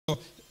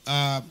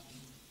uh,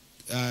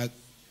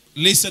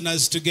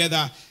 listeners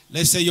together.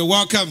 Let's say you're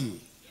welcome.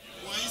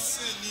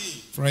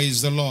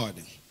 Praise the Lord.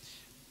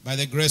 By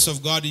the grace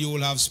of God, you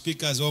will have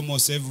speakers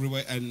almost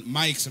everywhere, and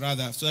mics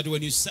rather, so that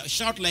when you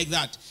shout like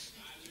that,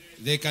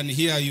 they can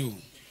hear you.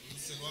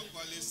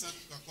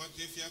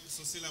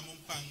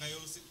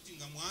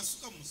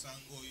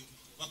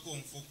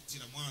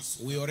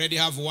 We already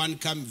have one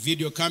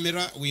video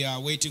camera. We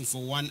are waiting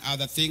for one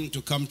other thing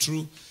to come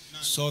through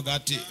so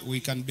that we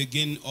can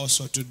begin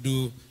also to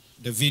do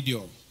the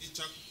video.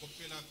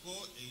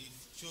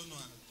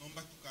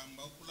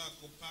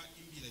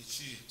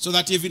 So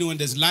that even when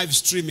there's live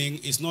streaming,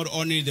 it's not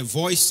only the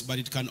voice, but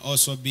it can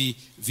also be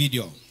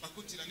video.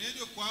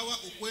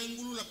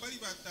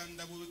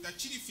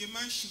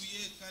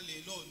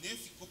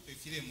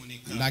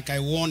 Like I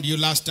warned you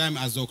last time,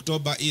 as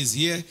October is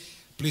here,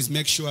 please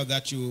make sure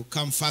that you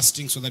come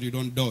fasting so that you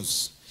don't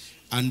doze.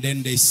 And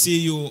then they see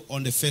you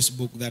on the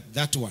Facebook,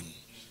 that one.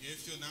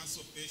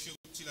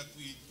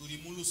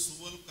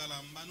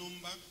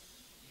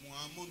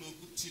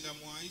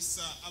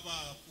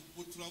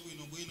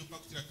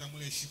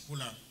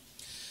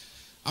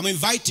 I'm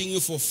inviting you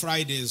for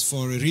Fridays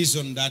for a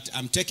reason that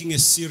I'm taking a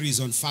series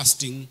on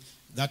fasting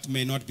that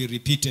may not be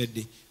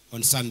repeated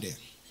on Sunday.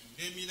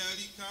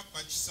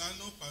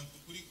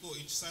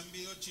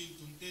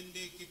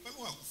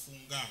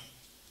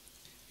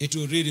 It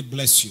will really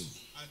bless you.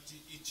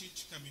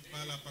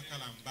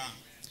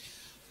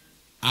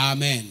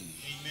 Amen.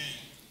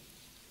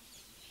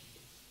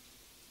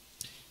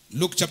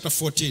 Luke chapter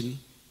 14.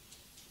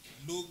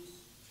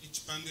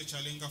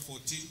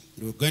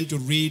 We're going to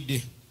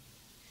read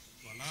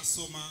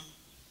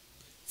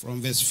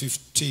from verse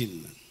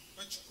 15.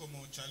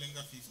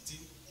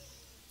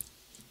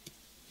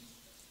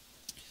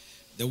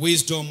 The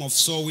wisdom of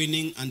soul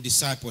winning and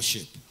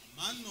discipleship.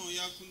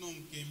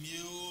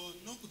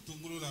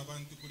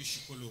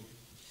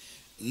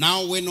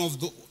 Now when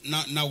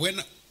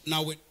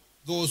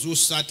those who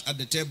sat at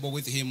the table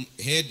with him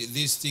heard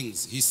these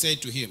things, he said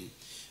to him,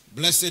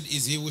 "Blessed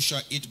is he who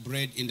shall eat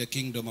bread in the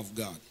kingdom of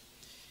God."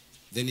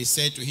 Then he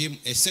said to him,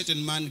 "A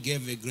certain man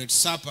gave a great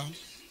supper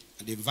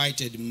and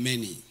invited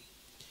many,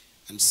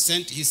 and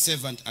sent his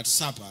servant at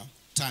supper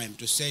time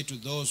to say to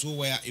those who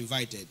were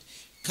invited,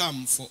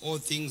 'Come, for all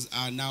things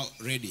are now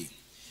ready.'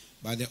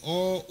 But they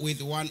all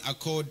with one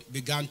accord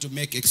began to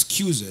make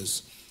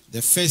excuses.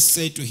 The first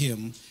said to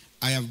him,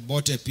 'I have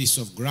bought a piece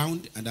of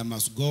ground, and I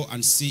must go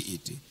and see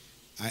it.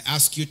 I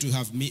ask you to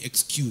have me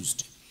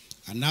excused.'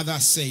 Another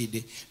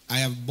said, 'I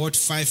have bought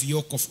 5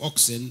 yoke of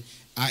oxen.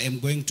 I am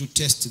going to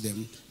test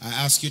them. I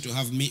ask you to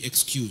have me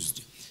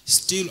excused.'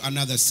 Still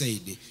another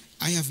said,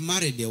 'I have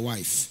married a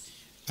wife,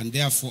 and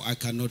therefore I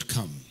cannot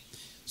come.'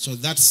 So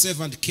that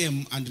servant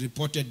came and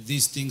reported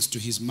these things to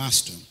his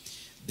master.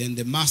 Then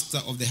the master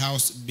of the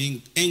house,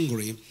 being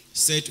angry,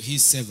 said to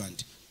his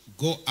servant,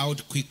 'Go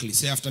out quickly.'"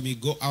 Say after me,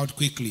 "Go out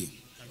quickly."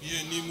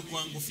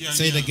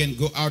 Say it again,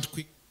 "Go out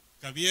quickly."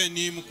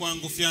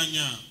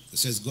 It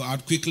says, "Go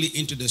out quickly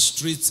into the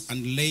streets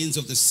and lanes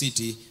of the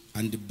city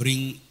and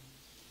bring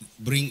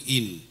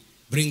in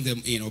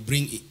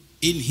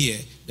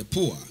here the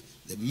poor,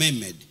 the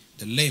maimed,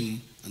 the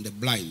lame, and the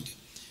blind."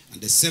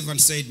 And the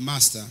servant said,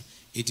 "Master,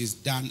 it is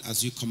done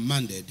as you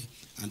commanded,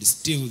 and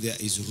still there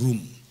is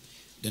room."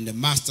 Then the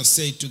master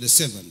said to the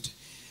servant,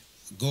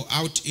 "Go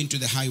out into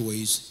the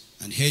highways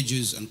and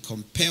hedges and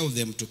compel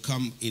them to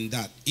come in,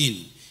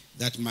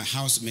 that my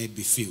house may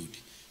be filled.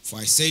 For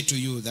I say to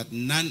you that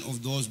none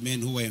of those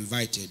men who were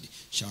invited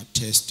shall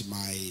taste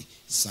my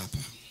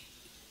supper."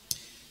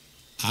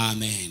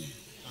 Amen.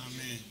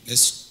 Amen.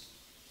 Let's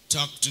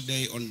talk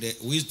today on the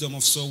wisdom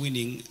of soul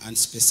winning, and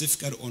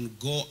specifically on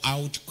go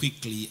out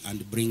quickly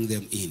and bring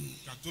them in.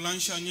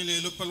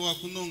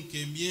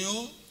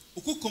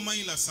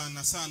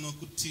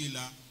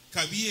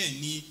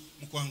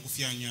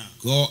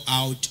 Go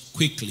out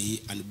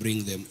quickly and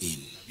bring them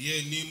in.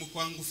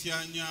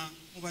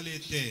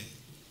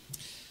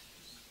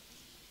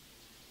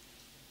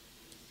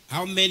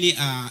 How many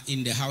are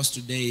in the house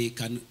today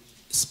can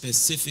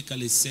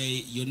specifically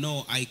say, "You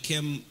know, I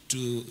came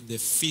to the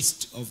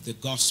feast of the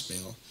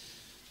gospel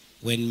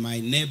when my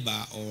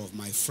neighbor or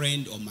my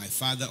friend or my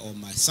father or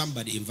my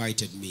somebody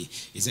invited me"?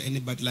 Is there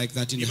anybody like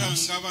that in the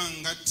house?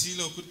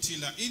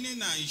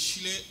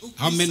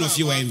 How many of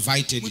you were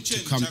invited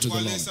to come to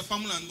the Lord?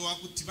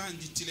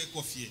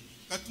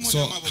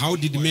 So how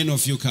did many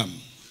of you come?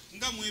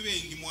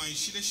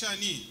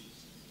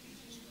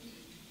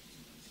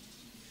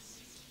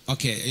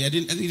 Okay, I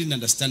didn't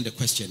understand the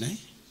question, eh?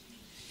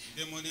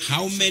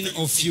 How many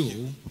of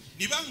you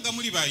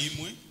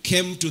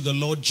came to the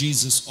Lord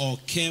Jesus or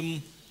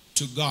came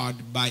to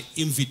God by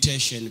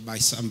invitation by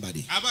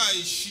somebody? How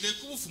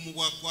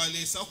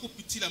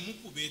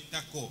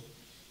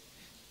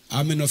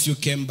many of you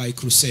came by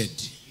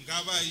crusade?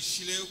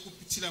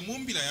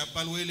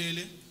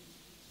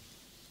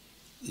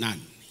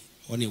 None.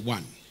 Only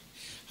one.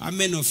 How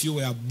many of you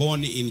were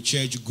born in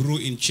church, grew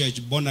in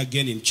church, born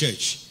again in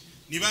church?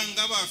 I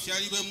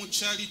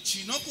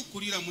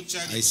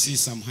see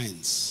some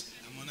hands.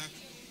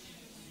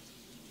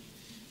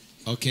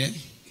 Okay?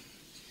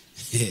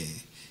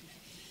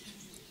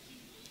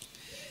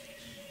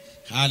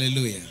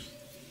 Hallelujah.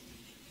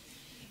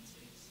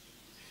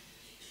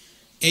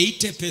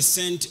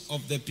 80%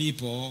 of the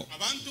people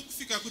abantu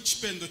kufika ku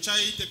kipendo kya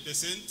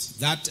 80%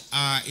 that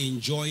are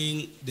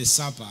enjoying the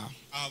supper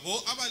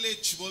abo abale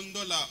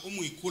kibondola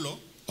omwikulo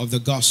of the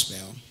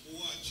gospel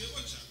wa chebo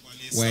were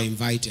kyakwalesa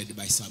invited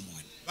by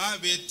someone.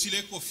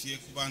 babetileko fye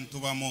ku bantu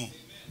bamo.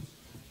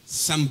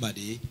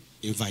 Somebody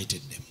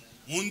invited them.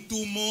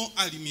 Muntu mo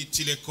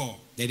alimitileko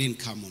They didn't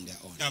come on their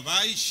own.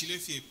 tabayishile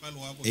fye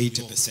palo abo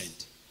 80%.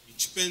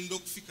 kipendo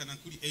kufika na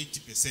kuli In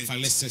fact,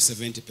 80%. let's say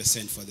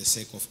 70% for the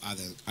sake of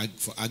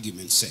for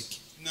argument's sake.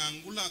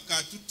 Nangula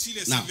ka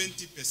tutile Now,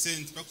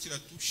 70% pakutila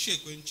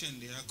tusheko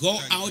enchende ya Go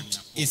kutali out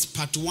kanyako. is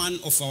part one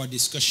of our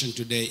discussion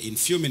today. In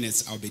few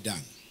minutes, I'll be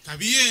done.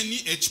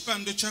 Kabiyeni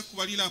ekipando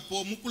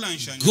kyakubalirapo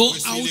mukulanshanya Go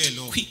kwesi out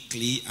leero.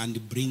 quickly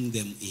and bring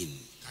them in.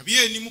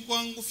 Kabiyeni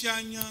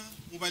mukwangufyanya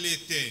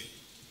mubalete.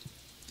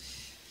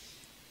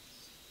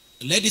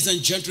 Ladies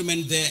and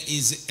gentlemen, there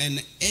is an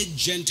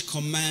urgent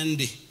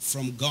command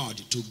from God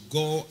to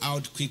go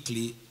out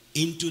quickly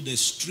into the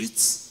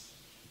streets,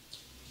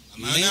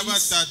 Amaana lanes,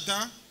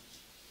 batata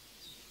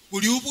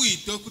kuli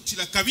ubuyito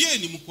okutila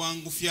kabiyeni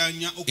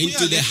mukwangufyanya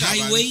into the okuyaleta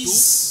abantu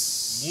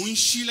highways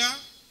munshila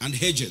and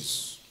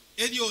hedges,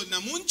 eryo na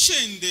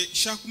munchende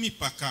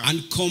shakumipaka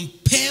and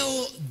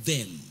compel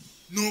them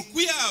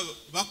nokuya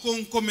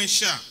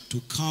bakonkomesha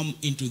to come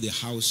into the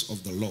house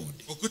of the Lord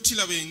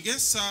okutila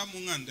bengesa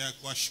munganda ya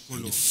kwa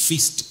shikolo and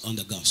feast on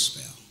the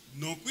gospel.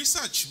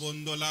 nokwisa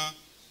kibondola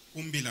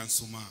kumbila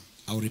nsuma.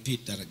 I'll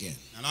repeat that again.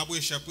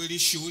 Nalabwesha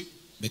pwelishiwi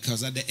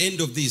Because at the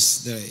end of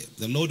this,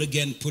 the Lord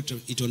again put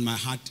it on my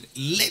heart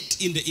late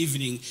in the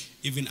evening,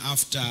 even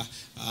after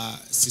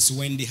Sis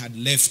Wendy had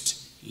left.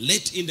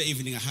 Late in the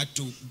evening,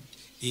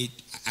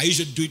 I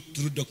usually do it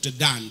through Dr.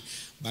 Dan,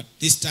 but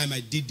this time I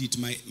did it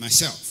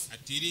myself.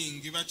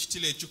 atiringi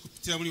bakitile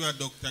ekikupitira muri ba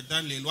Dr.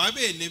 Dan lelo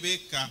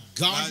abenebeka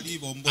God, bali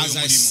bomboyo as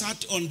I mulimo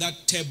sat on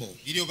that table,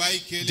 ilyo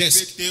bayikele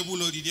desk.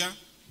 tebulo lilya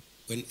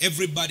when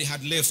everybody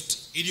had left,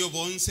 ilyo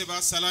bonse I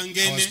was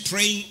basalangene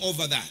praying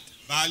over that.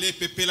 bale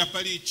pepela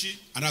palichi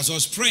And as I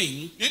was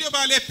praying, nelyo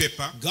bale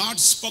pepa God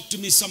spoke to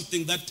me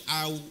something that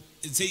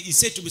He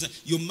said to me,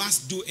 you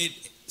must do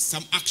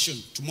some action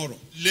tomorrow.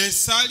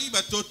 lesali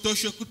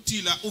batotoshe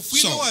kutila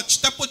ufwile So, wa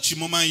kitapo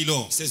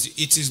chimomailo He says,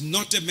 it is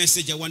not a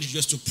message I want you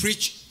just to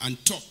preach and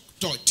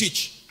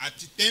teach.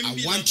 ati I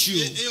tembila want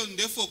you eyo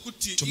ndefo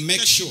kuti to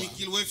make sure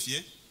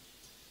ikashimikilwefye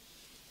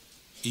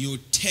you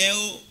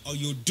tell or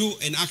you do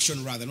an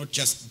action rather, not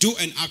just do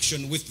an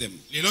action with them.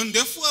 lelo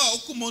ndefwa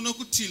okumona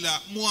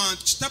kutila mwa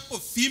kitapo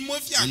fimo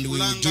And we will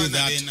do vyakulanga na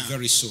that bena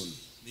very soon.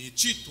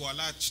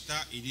 nichitwala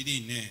chita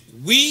ilirine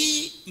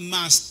We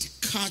must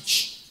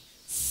catch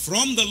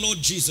from the Lord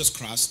Jesus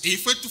Christ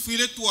ife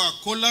tufile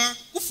twakola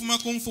kufuma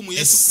ku mfumu a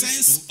Yesu sense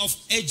Kristo of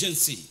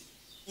urgency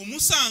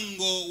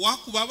umusango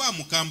wakuba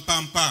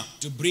bamukampampa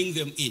to bring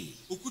them in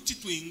ukuti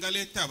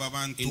tuingaleta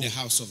ababantu in the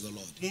house of the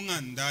Lord.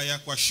 munganda ya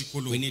kwa We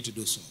shikulu need to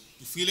do so.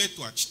 tufile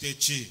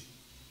twachitechi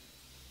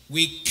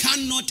We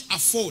cannot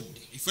afford,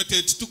 ife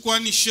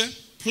tetukwanishe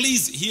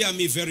please hear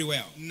me very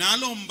well.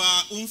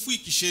 nalomba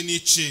umfuikishe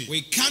nichi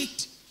We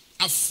can't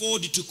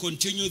afford to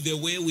continue the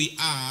way we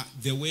are,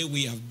 the way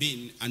we have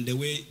been, and the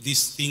way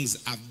these things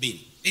have been.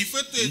 ife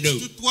No.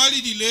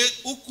 tutwalirire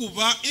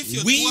ukuba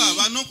ifyo We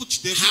twaba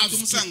n'okukiteeka have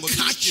tumusango to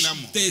catch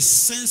tukikiramu the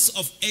sense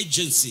of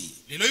urgency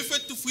lero ife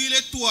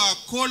tufuile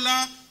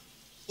twakola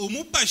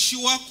omupashi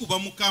wakuba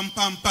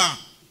mukampampa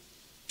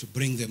to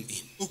bring them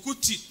in.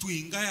 ukuti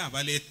tuingaye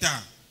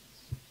abaleta.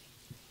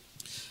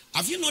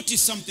 Have you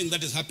noticed something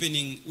that is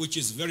happening which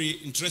is very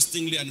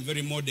interestingly and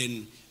very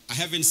modern? I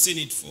haven't seen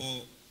it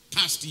for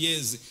past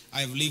years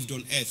I have lived on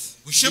earth.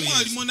 2 bushemu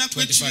years, alimona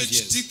 25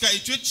 years. ekitika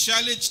ekyo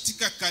ekishalo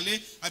ekitika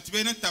kale ati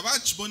bena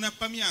tabakibona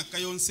pa myaka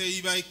yonse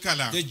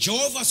eyibaikala The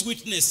Jehovah's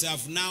Witnesses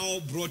have now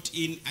brought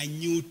in a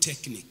new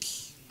technique.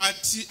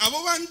 ati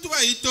abo bantu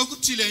bayita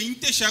okutila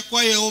enyitesha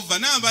kwa Yehova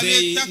They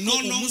n'abaleetako no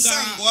longer,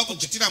 omusango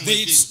wakukitira mu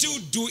they ekintu. still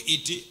do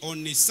it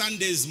on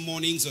Sundays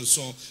mornings or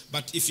so,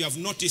 but if you have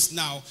noticed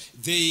now,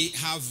 they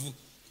have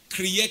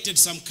created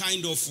some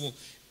kind of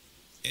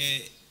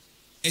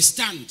a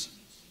stand.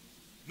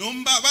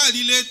 nomba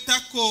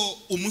balileetako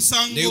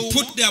omusango They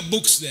put their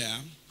books there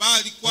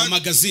or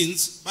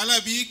magazines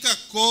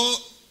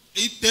balabiikako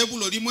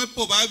itebulo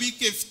limwepo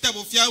babiika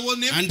ebitabo byabo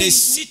and they n'empungu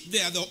sit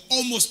there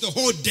almost the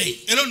whole day.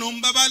 era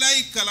nomba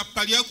balayikala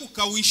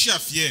palyakukawisha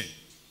fye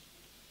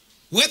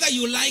Whether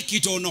you like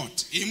it or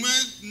not, imwe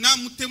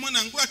namutemwa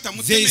nangula they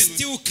tamutemenwe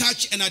still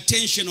catch an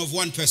attention of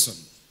one person.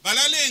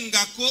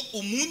 balalengako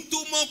omuntu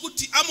umu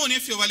okuti amona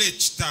efyo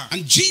balekita.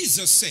 And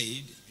Jesus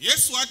said,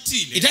 Yesu it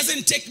atiile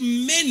doesn't take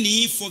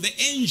many for the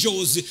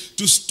angels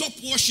to stop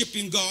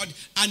worshiping God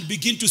and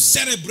begin to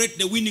celebrate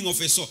the winning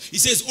of a soul. He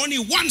says only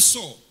one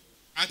soul.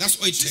 That's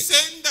what it takes.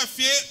 kisenda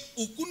fye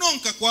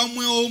ukunonka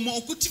kwamwe omo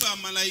okuti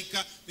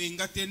bamalayika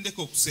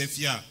bengatendeka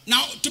okusefya.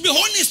 Now, to be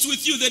honest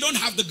with you, they don't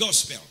have the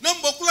gospel.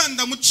 nomba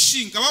okulanda mu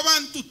kishinka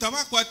babantu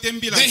tabakwata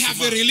embira They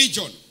have a nsoma.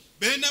 religion.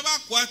 bena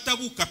bakwata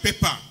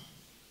bukapepa.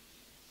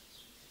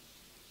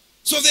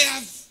 So they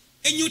have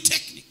a new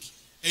technique.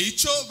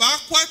 Eicho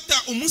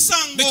bakwata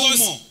umusango Because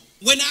umo.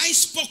 when I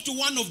spoke to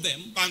one of them,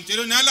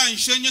 Pantero nala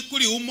nshenye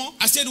kuri umo.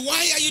 I said,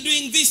 why are you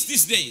doing this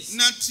these days?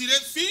 Na tire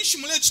fish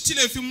mule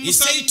chitile fi He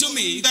said to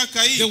me,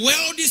 the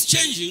world is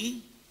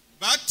changing,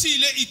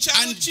 batile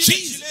ichalo and chile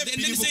Jesus, chile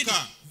then he said,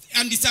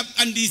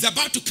 pilibuka. and he's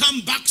about to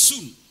come back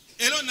soon.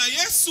 Elo na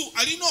Yesu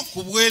alino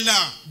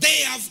kubwela.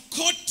 They have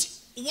caught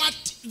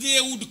what they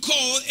would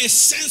call a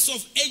sense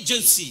of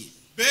agency.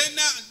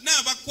 Bena na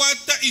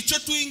bakwata icho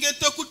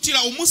tuingeto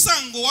kutila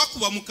umusango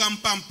wakuba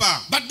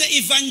mukampampa. But the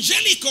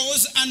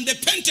evangelicals and the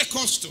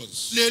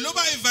Pentecostals, Lelo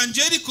ba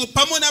evangelical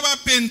pamo na ba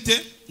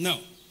pente. no,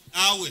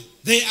 Awe.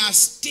 they are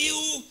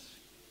still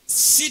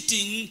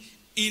sitting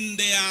in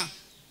their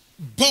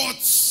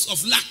boats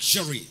of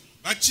luxury.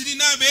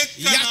 Bachirina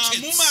beka na Yachts.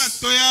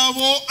 mumato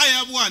yabo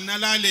ayabwa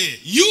nalale.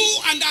 You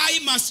and I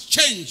must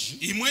change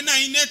Imwena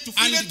ine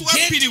tufile and tuwa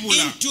get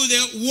piribula. into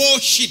the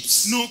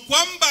warships. No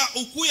kwamba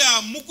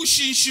ukuya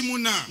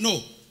mukushinshimuna.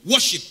 No,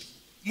 worship.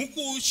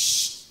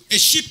 A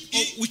ship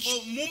of which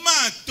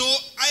Mumato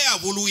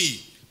ayabului.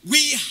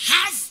 we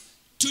have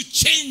to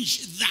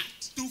change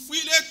that.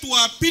 Tufile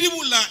tuwa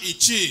piribula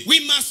ichi.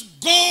 We must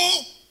go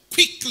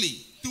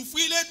quickly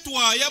Tufile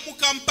tuwa ya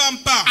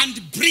mukampampa.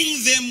 and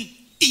bring them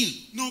in.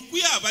 No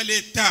kuya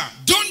baleta.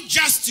 Don't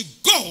just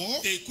go,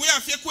 Te kuya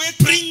fye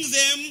kweta. bring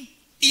them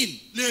in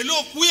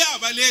Lelo kuya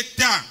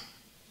baleta.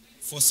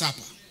 for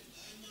supper.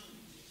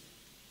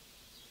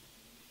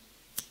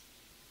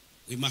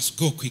 We must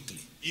go quickly.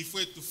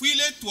 Ifwe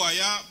tufile tuwa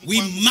ya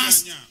We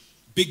must mukwangufanya.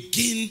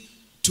 begin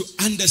to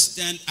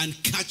understand and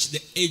catch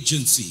the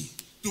agency.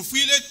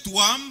 Tufile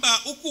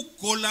tuamba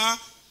ukukola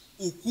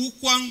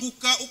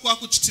ukukwanguka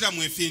ukwakuchitira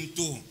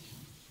mwefintu.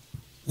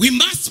 We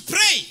must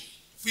pray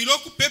Filo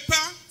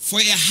kupepa for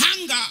a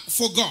hunger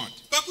for God.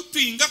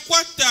 pakutuinga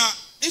kwata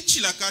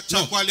echilaka cha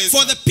No, kwalesa.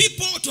 for the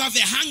people to have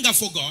a hunger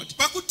for God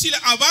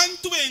Pakutila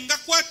abantu benga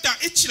kwata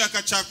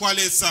echilaka cha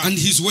kwalesa. and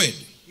His word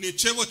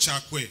Nechevo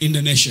chakwe. in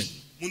the nation.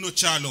 Muno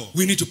chalo.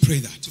 We need to pray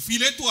that.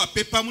 Tufile tuwa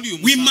pepa muli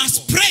We umusango.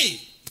 must pray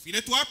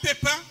Tufile tuwa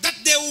pepa. that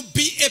there will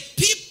be a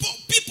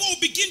people will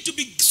begin to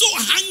be so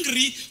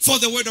hungry for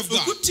the word of God.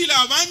 Ukutila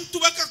abantu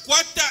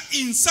bakakwata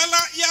insala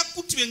ya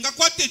kutibenga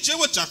kwate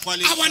chevo cha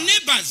kwalesa. Our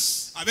neighbors,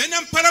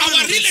 Abena mpara our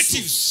mano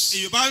relatives,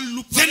 Iyo ba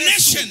lupa the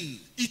Yesu. nation,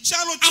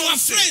 Ichalo our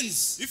chose.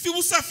 friends, Ifi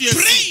usafi Yesu.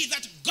 pray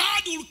that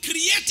God will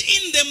create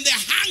in them the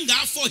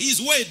hunger for His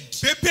word.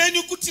 Pepe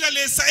ni kutila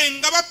lesa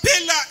engaba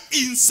pela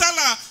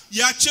insala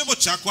ya chevo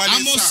cha kwalesa.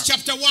 Amos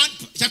chapter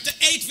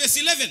 8, verse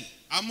 11.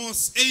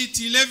 Amos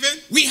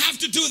 8:11. We have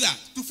to do that.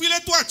 Tufile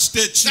tuwa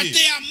chitechi. That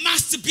there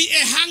must be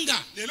a hunger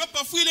Lelo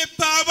pafuile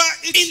paba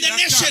in the ichilaka.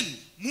 nation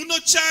Muno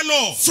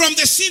chalo. from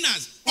the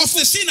sinners, of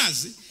the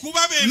sinners, Kuba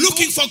bengu.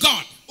 looking for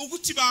God.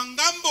 Ukuti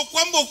bangambo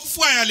kwamba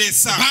okufwaya The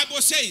lesa.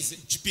 Bible says,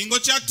 Chipingo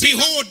cha tina.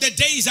 behold, the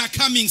days are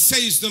coming,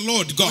 says the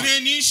Lord God,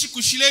 Unenishi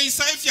kushile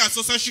isa ifya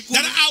sosa shikuru.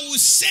 that I will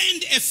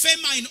send a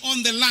famine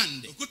on the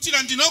land.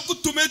 Kutila ndino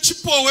kutume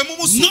chipowe Not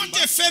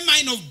mumusumba. a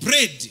famine of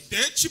bread, Te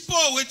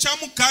chipowe cha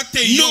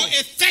mukate nor yo.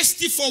 a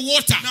thirsty for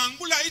water,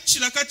 Nangula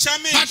ichilaka cha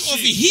but of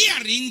menshi.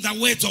 hearing the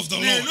words of the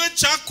Lord. Lelo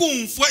cha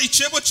kumfwa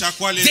ichebo cha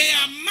kwalesa.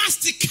 There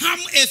must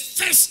come a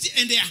thirst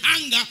and a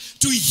hunger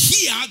to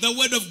hear the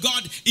word of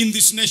God in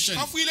this nation.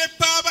 Pafuile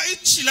paba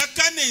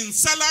ichilaka ne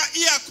nsala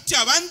iya kuti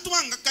abantu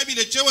anga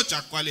kabile chebo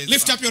cha kwalesa.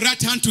 Lift up your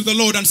right hand to the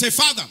Lord and say,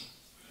 Father,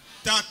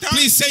 Tata.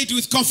 please say it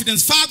with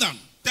confidence. Father,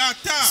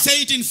 Tata.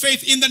 say it in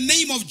faith. In the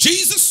name of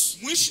Jesus,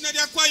 Mwishina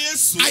lya kwa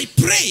Yesu. I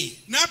pray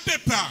Na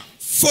pepa.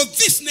 for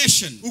this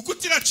nation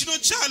Ukutila chino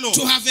chalo.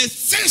 to have a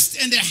thirst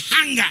and a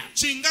hunger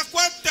Chinga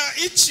kwata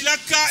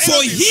ichilaka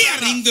for ene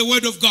hearing nsala. the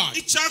word of God,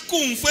 Icha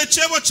kumfwe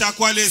chebo cha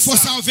kwalesa. for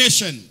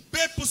salvation,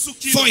 Pepu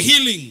sukilo. for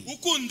healing,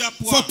 Ukunda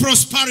pwa. for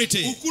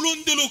prosperity.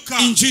 Ukulunduluka.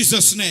 In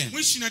Jesus' name.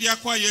 Mwishina lya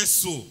kwa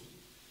Yesu.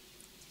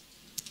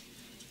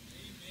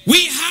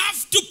 We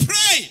have to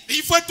pray.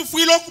 Ifwe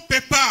tufuilo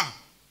kupepa.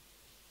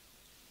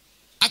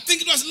 I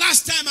think it was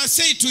last time I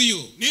said to you,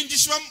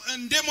 Ninjishwa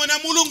ndemo na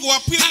mulungu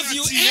wapwila have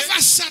you natiye.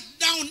 ever sat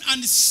down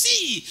and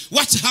see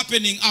what's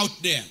happening out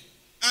there?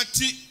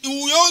 Ati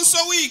uyonso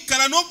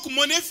wikala no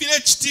kumone file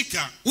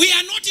chitika. We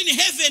are not in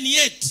heaven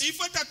yet.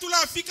 Ifwe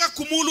tatula afika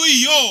kumulu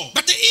iyo.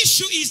 But the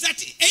issue is that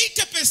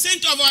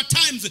 80% of our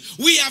times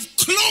we have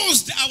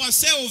closed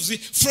ourselves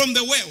from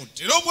the world.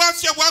 Ero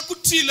bwafya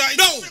bwakutila.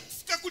 No.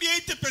 Ifwe kuli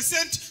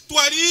 80%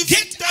 twali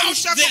Get out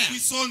shako there.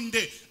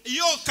 kwisonde.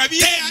 Iyo There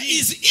kabiri.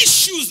 is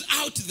issues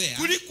out there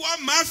Kuli kwa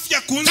mafia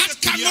kunze that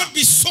cannot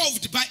be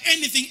solved by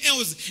anything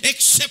else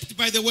except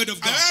by the word of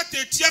God.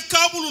 Ayate tia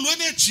kabulu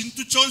lwene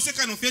chintu chonse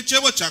kanofye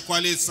chebo cha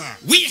kwalesa.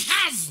 We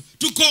have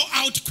to go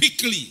out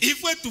quickly.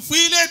 Ifwe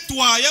tufuile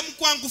tuwaye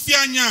mkwangu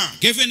fyanya.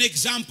 Give an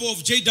example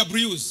of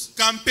JWs.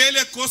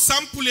 Kampele ko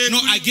sampule. No,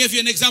 I gave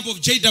you an example of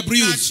Na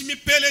JWs.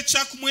 chimipele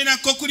cha kumwena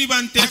kokuri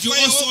bante. But you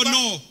also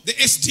know the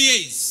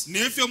STAs.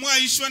 Nefyo mwa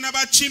ishwa na The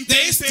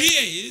bachimpempe.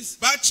 STAs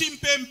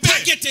Bachimpempe.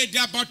 target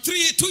targeted about 2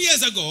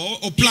 years ago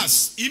or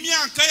plus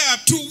imyaka ya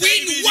to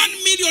win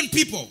 1 million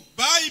people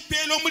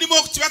bayipela omulimu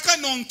okuti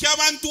bakanonke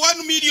abantu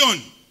 1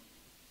 million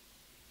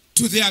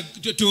to their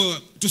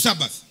to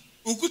Sabbath.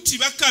 ukuti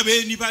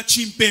bakabe ni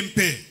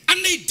bachimpempe.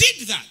 And they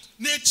did that.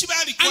 And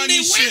they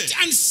went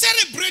and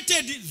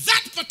celebrated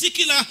that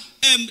particular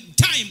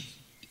time.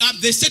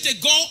 They set a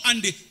goal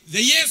and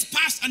the years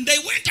passed and they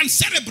went and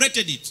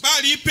celebrated it.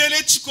 I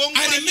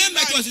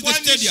remember it was in the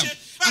stadium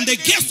and the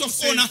guest of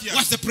honor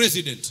was the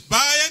president.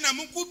 I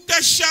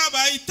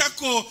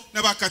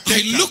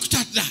looked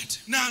at that.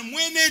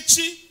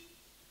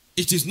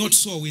 It is not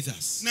so with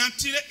us.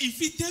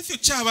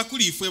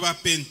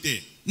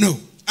 No.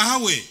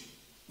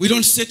 We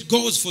don't set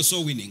goals for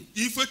soul winning.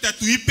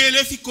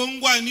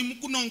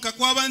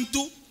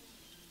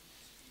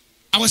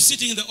 I was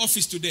sitting in the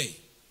office today.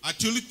 I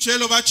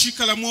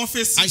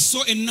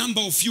saw a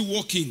number of you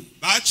walking.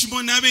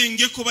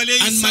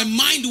 And my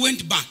mind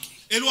went back.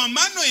 The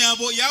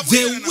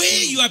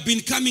way you have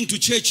been coming to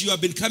church, you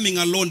have been coming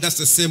alone. That's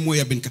the same way you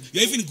have been coming.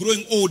 You're even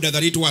growing older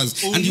than it was.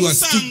 And you are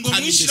still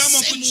coming the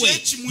same way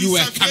you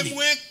were coming.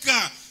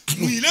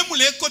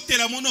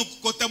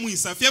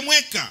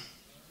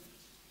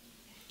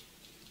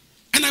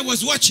 And I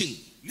was watching.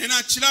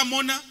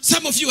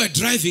 Some of you are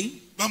driving.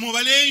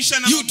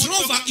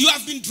 You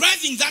have been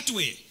driving that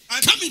way.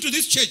 Coming to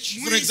this church,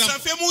 for example.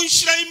 From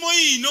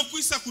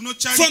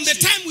the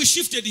time we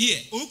shifted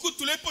here.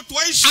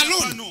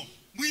 Alone.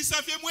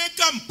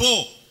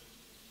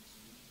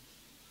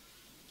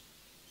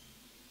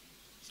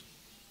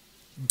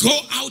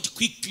 Go out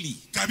quickly.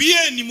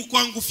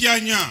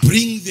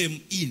 Bring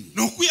them in.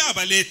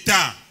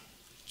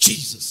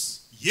 Jesus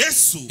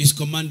is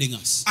commanding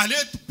us.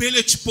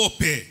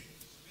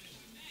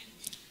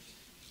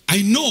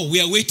 I know we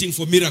are waiting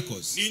for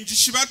miracles.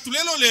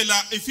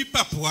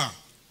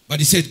 But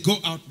he said, go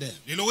out there.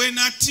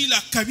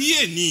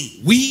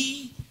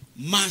 We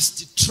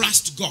must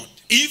trust God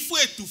to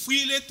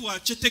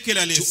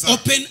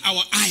open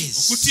our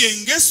eyes to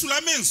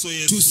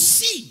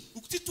see,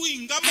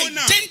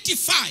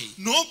 identify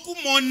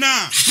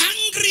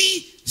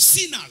hungry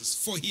sinners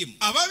for him,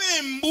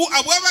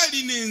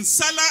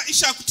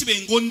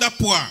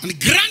 and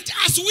grant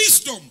us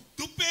wisdom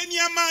to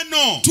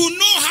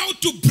know how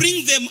to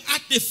bring them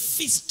at the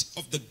feast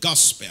of the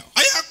gospel.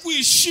 Let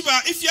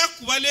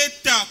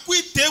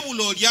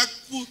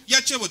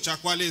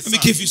me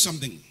give you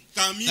something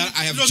that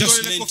I have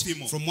just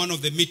learned from one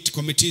of the meat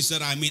committees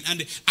that I'm in.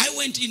 And I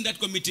went in that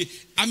committee.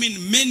 I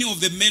mean, many of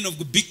the men of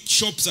the big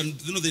shops,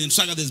 and you know, in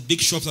Saga there's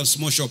big shops and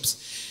small shops.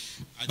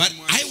 But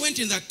I went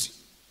in that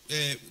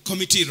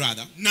committee,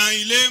 rather,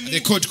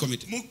 the court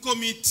committee.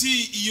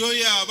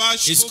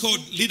 It's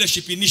called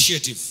Leadership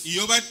Initiative.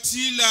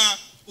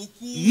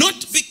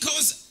 Not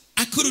because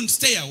I couldn't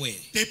stay away,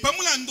 but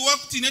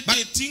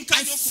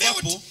I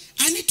felt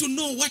I need to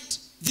know what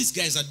these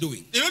guys are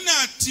doing. And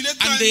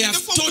they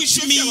have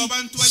taught me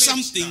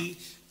something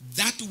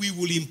that we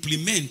will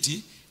implement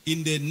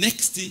in the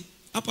next,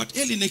 about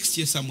early next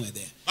year, somewhere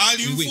there.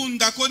 Very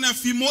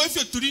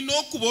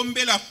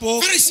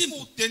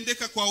simple.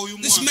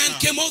 This man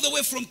came all the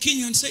way from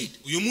Kenya and said,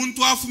 you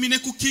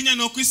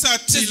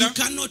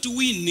cannot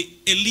win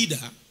a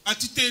leader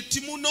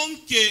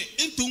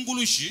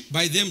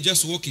by them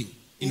just walking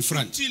in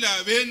front.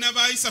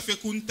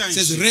 It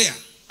says rare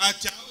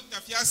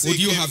would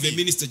you have a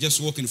minister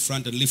just walk in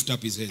front and lift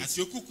up his hands.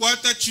 Very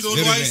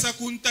rare. So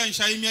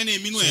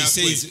he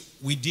says,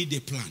 we did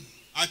a plan.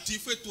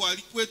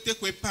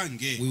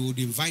 We would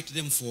invite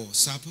them for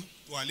supper.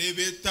 We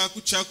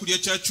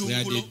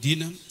had a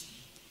dinner.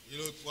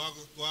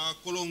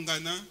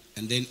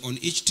 And then on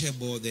each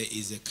table there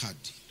is a card.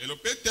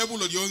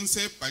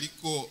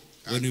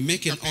 When we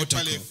make an altar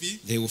call,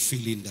 they will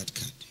fill in that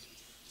card.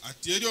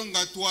 Then we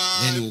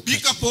will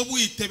catch them.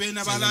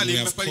 So we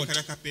have caught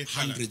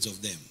hundreds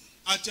of them.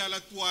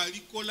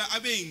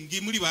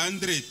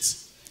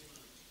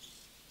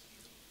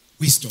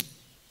 Wisdom.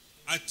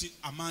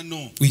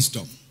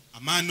 Wisdom.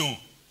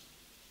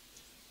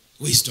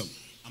 Wisdom.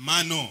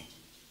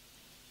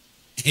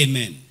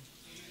 Amen.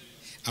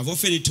 I've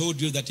often told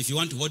you that if you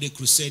want to hold a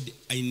crusade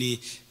in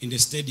the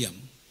stadium,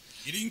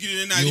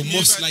 you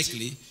most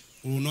likely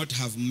will not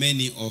have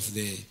many of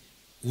the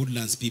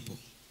Woodlands people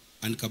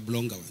and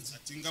Kablonga ones.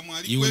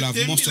 You will have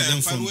most of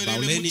them from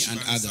Bauleni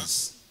and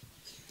others.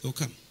 They'll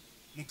come.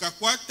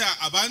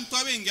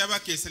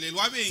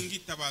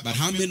 But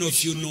how many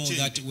of you know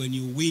that when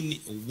you win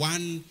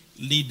one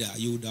leader,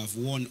 you would have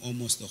won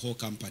almost the whole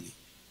company?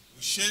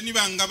 Because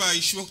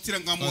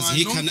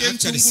he can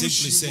actually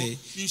simply say,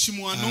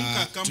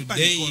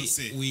 today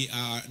we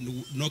are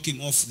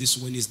knocking off this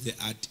Wednesday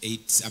at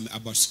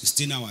about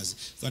 16 hours,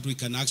 so that we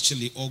can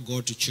actually all go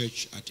to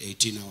church at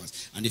 18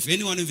 hours. And if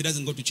anyone of you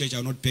doesn't go to church, I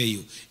will not pay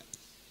you.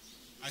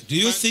 Do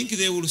you think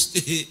they will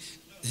stay?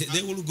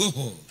 They will go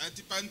home.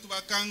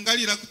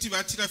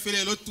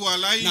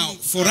 Now,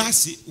 for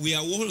us, we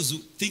are also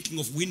thinking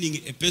of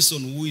winning a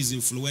person who is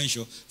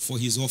influential for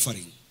his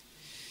offering.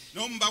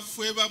 nomba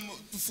fweba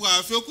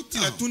tufwafe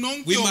okutira No.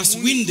 tunonke We must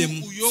win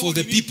them uyo for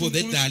the uli people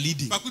that tungulu- they are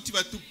leading. bakuti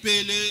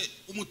batupele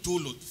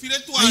umutulo tufire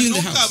Are you in the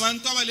twanoka house?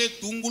 abantu abale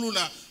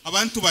tungulula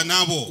abantu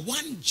banabo.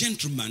 One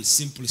gentleman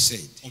simply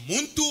said,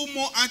 Omuntu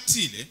umo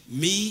atile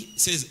me,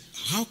 says,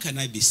 how can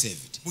I be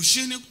saved?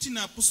 mushene kuti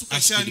napusuka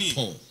Asked shani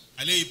Paul.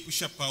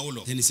 aleipusha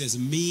Paulo Then he says,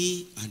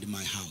 me and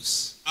my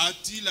house.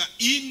 atila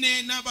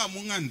ine naba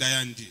munganda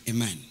yandi.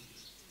 Amen.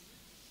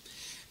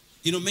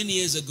 You know, many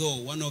years ago,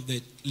 one of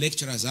the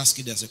lecturers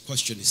asked us a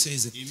question. He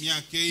says,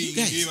 Imyaka you eyingi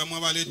guys, bamwe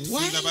abale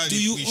why tufunda bali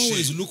do you kwishe.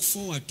 always look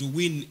forward to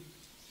win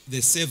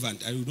the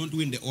servant and you don't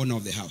win the owner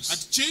of the house?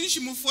 Ati chenshi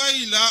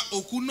mufwaila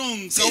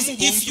okunonka Says,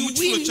 if you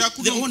win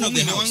the owner of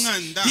the house,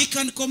 wanganda he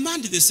can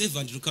command the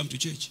servant to come to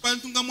church.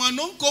 bantu nga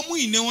mwanonka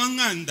omwine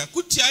wanganda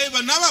kuti aye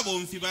naba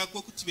bomfi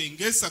bako kuti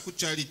bengesa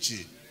kuchali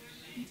chi.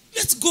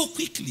 Let's go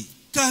quickly.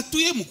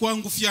 Katuye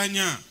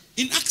mukwangufyanya.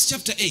 In Acts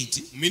chapter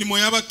 8, Milimo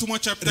y'abatumwa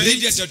chapter read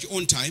it 8 at your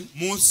own time.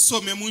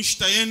 musome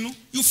munshita yenu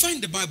You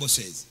find the Bible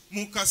says,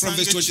 mukasanga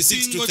verse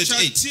 26 to ekisingo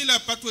 38. kyatila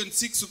pa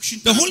 26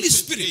 okushinta The pa Holy 28.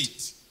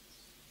 Spirit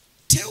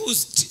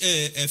tells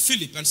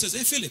Philip and says,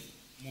 hey, Philip,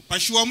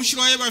 mupashi wa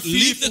mushiro wa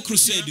leave the Philip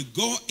crusade,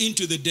 go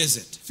into the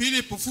desert.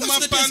 Philip fuma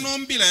That's the pano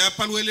mbila ya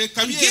palwele And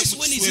kabye guess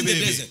when he's in the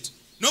desert?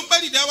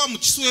 Nobody dawa mu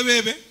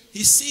kiswebebe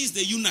He sees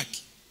the eunuch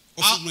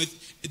of Ah.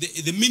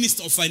 the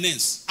minister of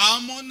finance,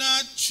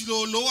 amona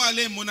chilolo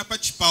ale mona pa who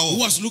chipao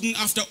was looking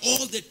after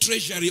all the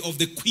treasury of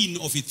the queen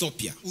of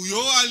Ethiopia. uyo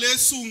ale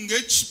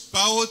sunge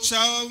chipao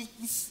cha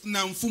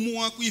na mfumu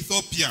wa ku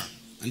Ethiopia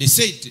And he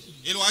said,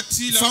 elo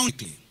atila found.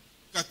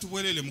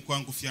 katubwelele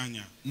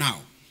mukwangufyanya.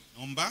 Now,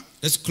 Nomba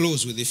let's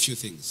close with a few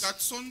things.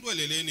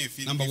 katusondwelele ne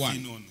Number one.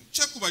 finono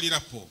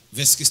chakubalirapo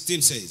Verse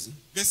 16 says,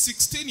 verse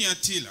 16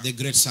 yatila the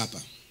great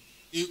supper.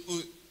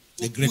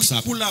 The great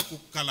supper. kula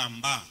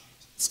kukalamba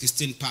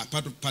 16, part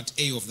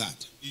A of that.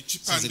 Says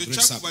ichipande the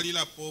great supper.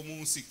 chakubalirapo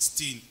mu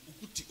 16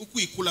 ukuti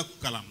ukuikula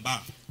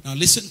kukalamba Now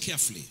listen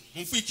carefully.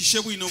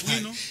 mumfuikishe bwino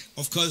bwino.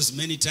 Of course,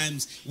 many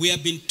times we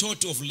have been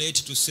taught of late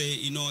to say,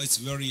 it's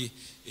very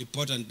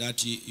important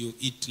that you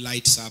eat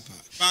light supper.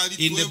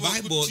 In the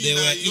Bible, they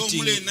were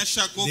eating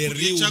the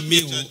real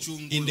meal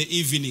in the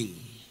evening.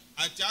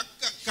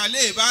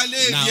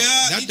 Now,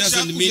 that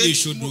doesn't mean you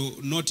should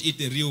not eat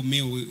the real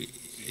meal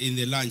in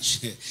the lunch.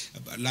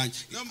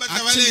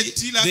 Actually,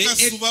 they ate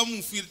supper,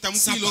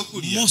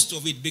 most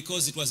of it,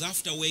 because it was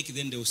after work,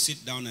 then they will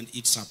sit down and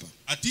eat supper.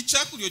 I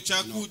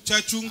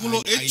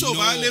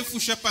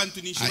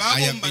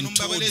have been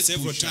told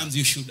several times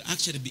you should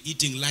actually be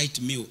eating light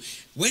meal.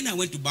 When I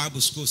went to Bible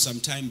school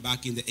sometime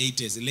back in the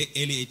 80s, early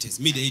 80s,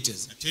 mid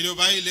 80s,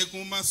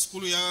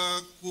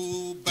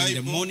 in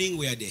the morning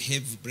we had a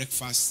heavy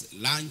breakfast,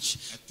 lunch,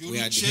 we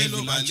had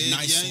heavy lunch,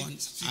 nice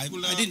ones. I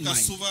didn't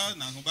mind.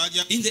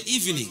 In the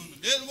evening,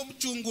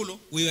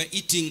 we were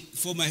eating,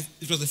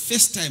 it was the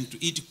first time to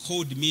eat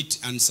cold meat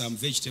and some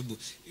vegetable,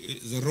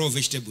 the raw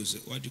vegetables,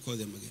 what do you call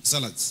them again?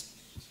 Salads.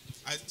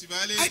 I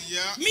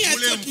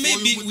thought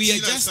maybe we are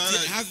just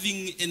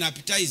having an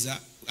appetizer.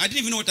 I didn't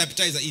even know what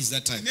appetizer is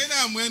that time. And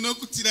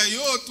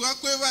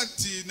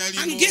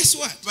guess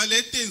what?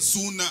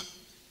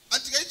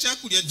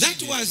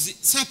 That was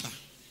supper.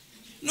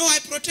 No, I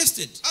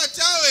protested. I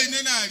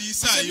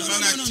said, no.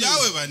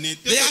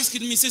 They asked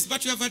me, says,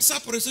 but you have had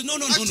supper. I said, no.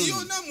 That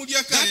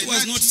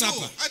was not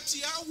supper. I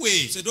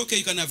said, okay,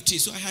 you can have tea.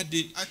 So I had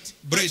the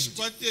bread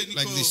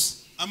like this.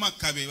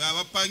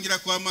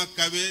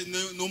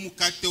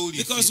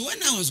 Because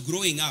when I was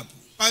growing up,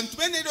 we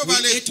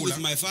ate with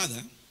my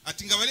father.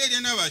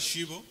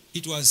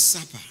 It was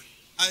supper.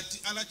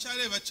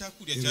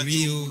 A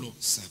real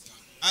supper.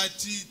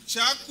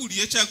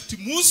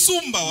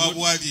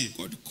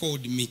 Not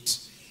cold meat.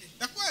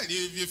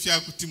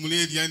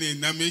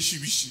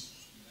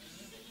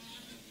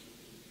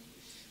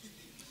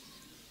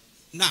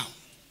 Now,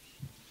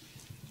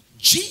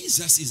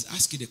 Jesus is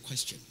asking a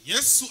question.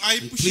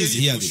 Please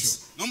hear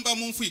this.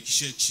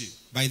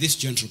 By this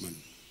gentleman.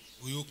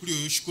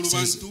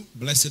 Says,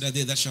 blessed are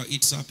they that shall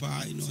eat supper,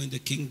 in the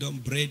kingdom,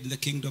 bread in the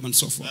kingdom, and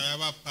so forth.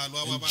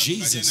 And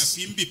Jesus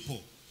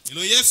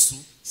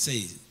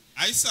says,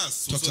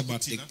 talks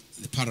about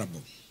the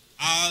parable.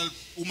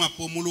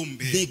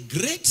 The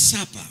great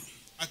supper,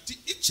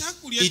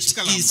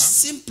 it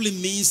simply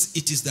means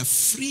it is the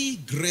free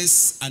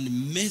grace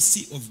and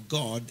mercy of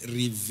God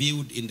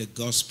revealed in the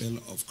gospel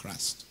of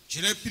Christ.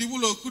 There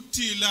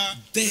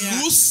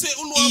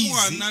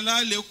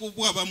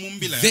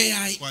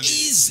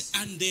is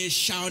and there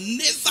shall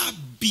never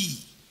be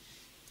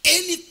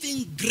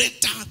anything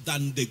greater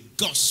than the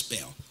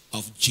gospel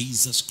of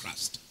Jesus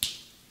Christ.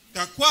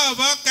 There will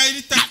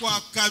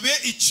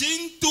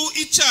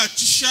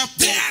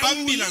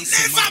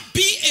never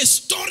be a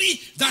story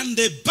than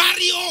the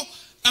burial,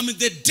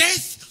 the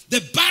death, the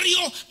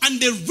burial and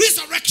the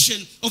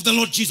resurrection of the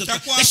Lord Jesus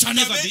Christ. There shall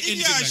never be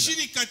anything like that.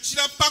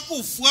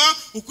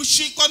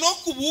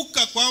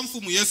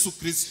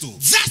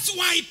 That's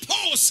why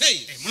Paul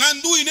says in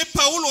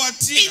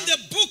the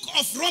book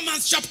of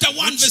Romans chapter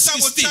 1 verse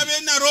 16,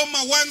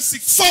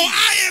 for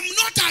I am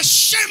not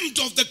ashamed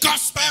of the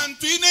gospel, for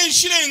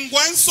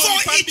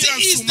it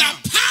is the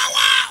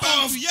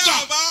power of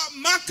God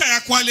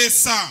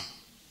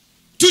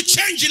to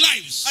change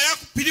lives.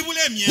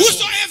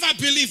 Whosoever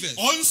believeth,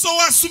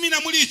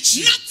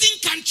 nothing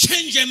can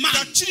change a man,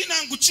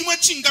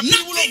 nothing can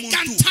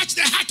touch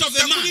the heart of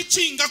a man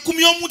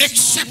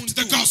except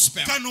the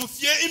gospel.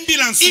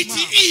 It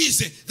is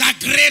the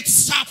great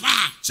supper.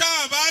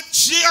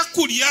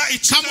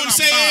 Come on,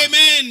 say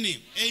amen.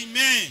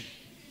 Amen.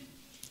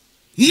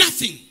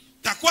 Nothing.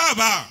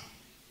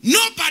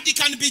 Nobody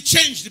can be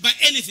changed by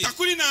anything. It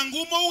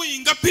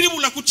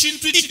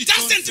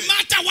doesn't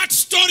matter what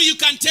story you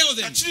can tell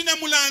them. History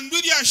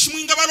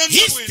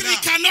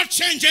cannot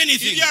change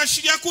anything.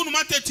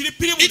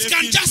 It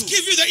can just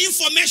give you the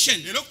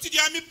information.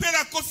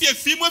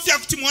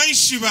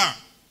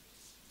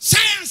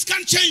 Science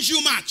can't change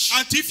you much.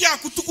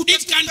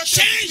 It can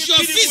change your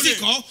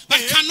physical,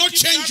 but cannot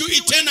change you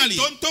eternally.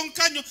 Only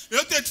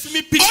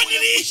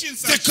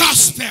the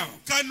gospel.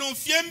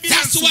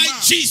 That's why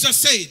Jesus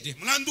said, the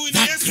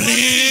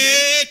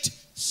great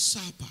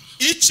supper.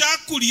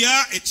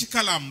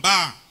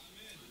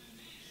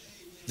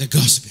 The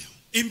gospel.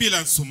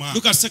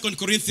 Look at 2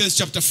 Corinthians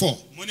chapter 4.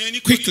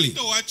 Quickly.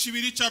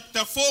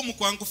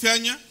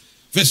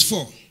 Verse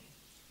 4.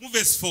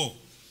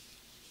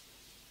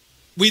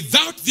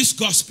 Without this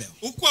gospel,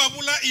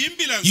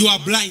 you are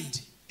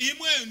blind.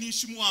 Even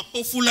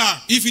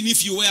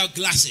if you wear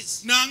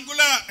glasses.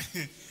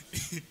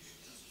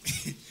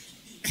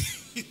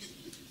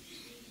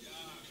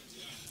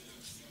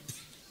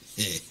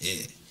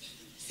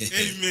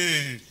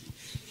 Amen.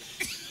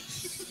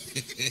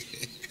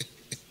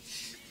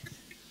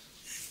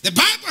 The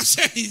Bible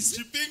says,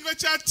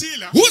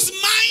 whose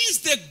minds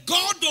the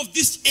God of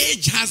this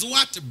age has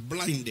what?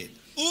 Blinded.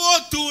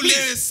 Please,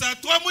 let's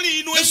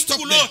stop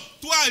there.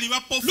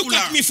 Look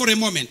at me for a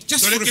moment.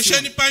 Just for a few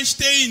moments.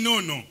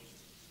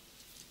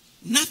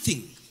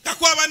 Nothing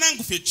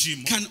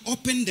can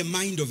open the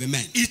mind of a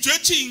man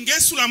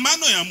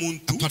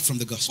apart from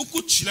the gospel.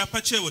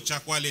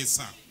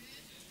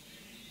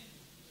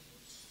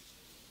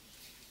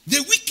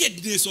 The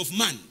wickedness of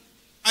man,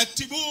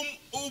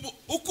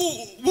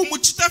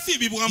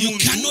 you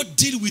cannot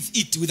deal with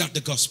it without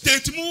the gospel.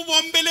 The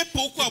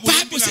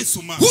Bible says,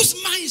 whose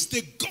minds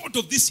the God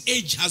of this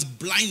age has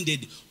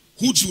blinded,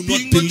 who do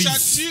not believe.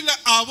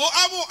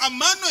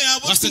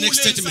 What's the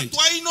next statement?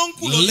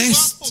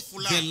 Lest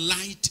the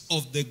light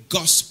of the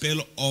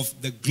gospel of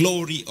the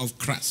glory of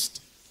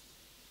Christ,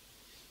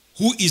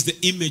 who is the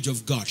image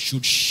of God,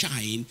 should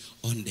shine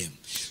on them.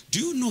 Do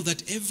you know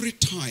that every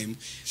time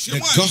the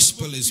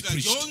gospel is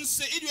preached,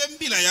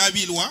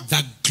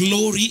 the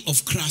glory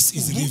of Christ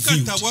is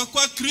revealed?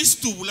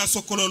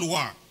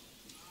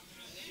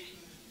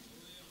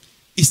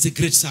 It's the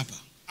great supper.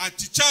 I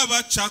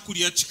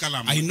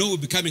know we'll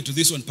be coming to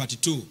this on part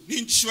 2.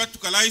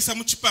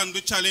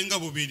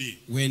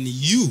 When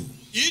you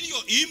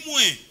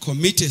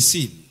commit a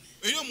sin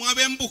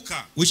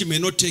which may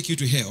not take you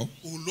to hell,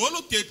 but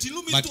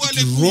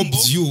it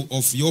robs you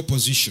of your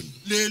position.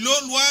 When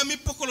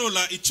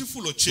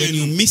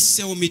you miss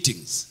cell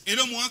meetings,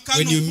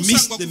 when you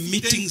miss the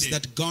meetings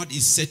that God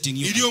is setting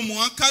you up,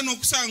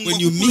 when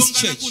you miss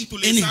church,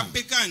 anyhow,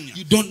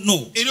 you don't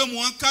know. You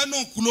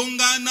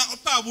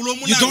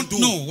don't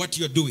know what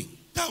you're doing.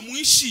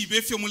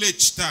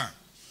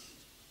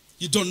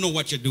 You don't know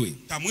what you're doing.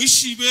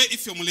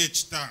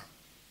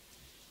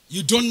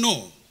 You don't know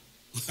what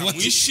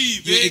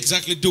you're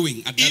exactly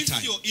doing at that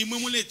time.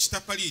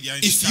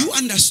 If you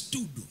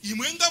understood, you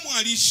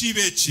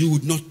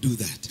would not do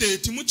that.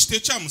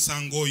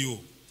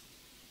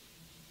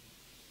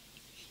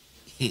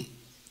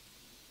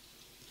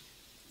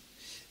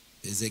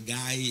 There's a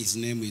guy, his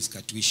name is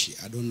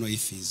Katwishi. I don't know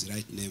if his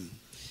right name.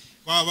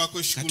 Until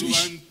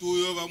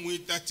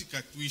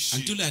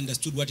I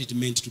understood what it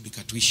meant to be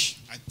Katwishi.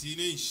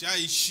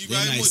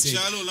 Then I said,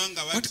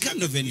 what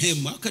kind of a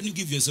name? How can you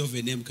give yourself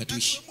a name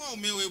Katwishi?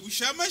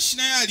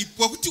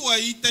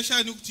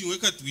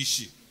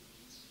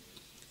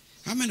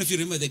 How many of you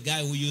remember the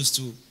guy who used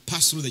to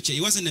pass through the church?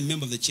 He wasn't a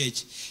member of the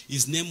church.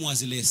 His name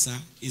was Lesa.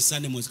 His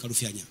surname was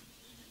Kalufyanya.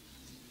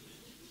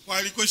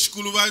 It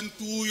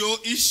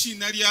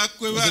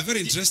was a very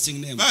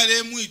interesting name.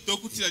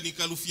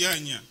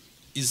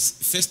 His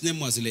first name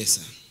was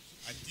Lesa.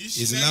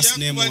 His last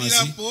name was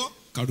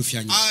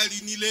Kalufyanya.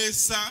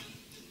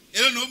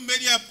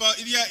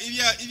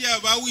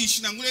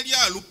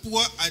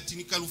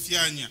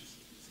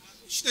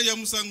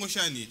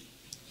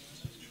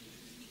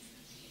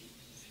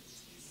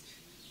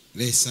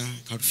 Lesa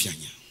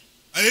Kalufyanya.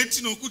 He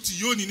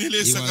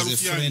was a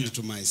friend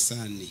to my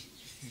son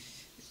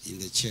in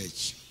the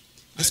church.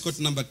 Let's go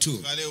to number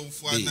 2.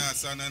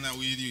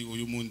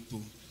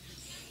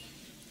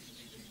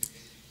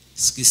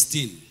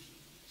 16.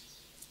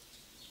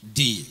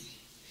 D.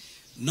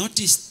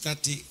 Notice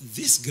that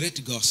this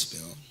great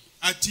gospel,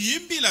 ati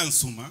imbila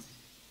nsuma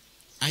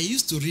I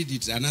used to read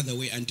it another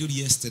way until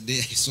yesterday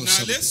I saw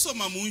something.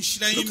 nalesoma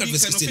munshira Look at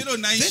verse imbika 16.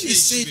 nopelo Then he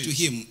said to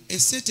naishe him, a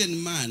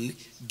certain man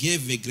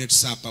gave a great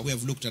supper. We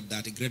have looked at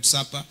that. A great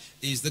supper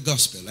is the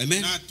gospel.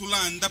 Amen.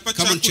 natulanda pa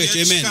Come on, church,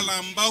 chakulya amen.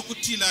 chikalamba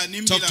okutila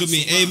nimbila Talk to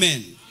me. nsuma.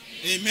 Amen.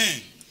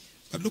 Amen.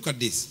 But look at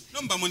this.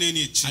 Nomba munene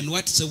ichi. And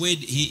what's the word?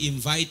 He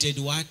invited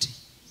what?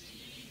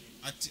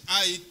 Ati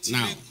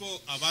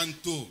aitireko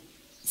abantu.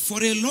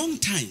 For a long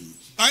time,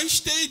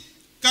 Banshite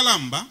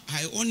kalamba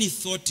I only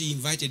thought he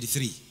invited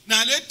 3.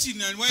 naleti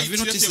Have you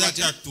noticed nalwaitirete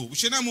that? batatu.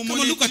 Ushena Come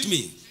on, look at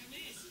me.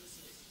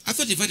 I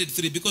thought he invited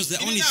 3 because there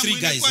are only 3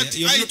 guys there.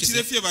 You have noticed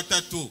it? aitirefye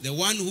batatu. The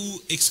one who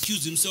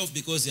excused himself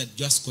because he had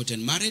just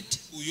gotten married.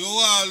 Uyo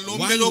One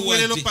alombela who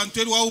obwelelo had-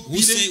 pantweli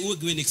Who say waupile. who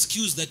gave an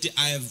excuse that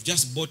I have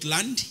just bought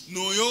land,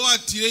 Noyo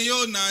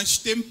atireyo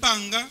nashite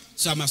mpanga.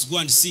 so I must go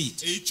and see it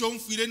Eicho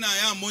mfire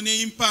naye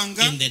amone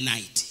impanga. in the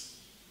night.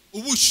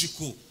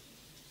 Ubushiku.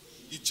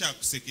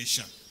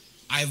 Ichakusekesha.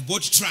 I have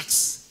bought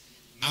trucks.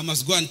 I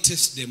must go and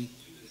test them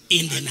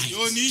in the night.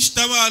 Yo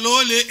nishtaba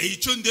alole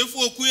eicho ndefu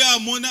okuya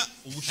amona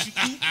ubushiku.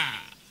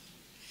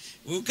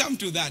 We'll come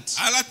to that.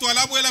 Ala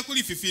twalabwela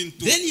kuli fifintu.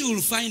 Then you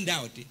will find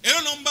out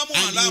Elo nomba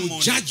mwala and you will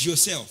amona. judge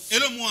yourself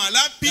Elo mwala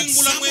that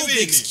pingula some of the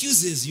mwebene.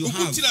 excuses you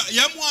have, Ukutila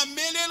ya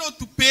mwamelelo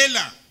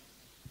tupela.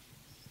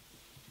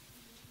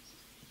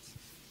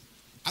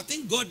 I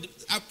think God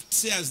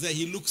upstairs there,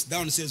 he looks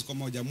down and says,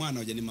 Komoja mwana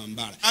oja ni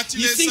mambara. He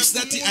Atilesa thinks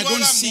that I don't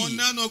kumulwala see.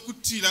 mona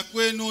nokutila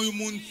kweno oyu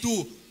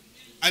muntu.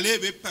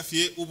 Alebe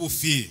pafye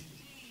ubufye.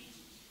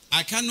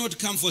 I cannot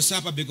come for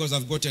supper because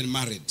I've gotten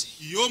married.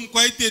 Yo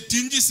mkwaite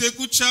tinji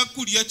seku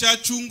chakulya cha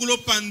chungulo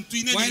pantu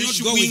ine Why not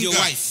go with your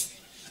wife?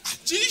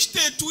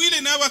 Chishite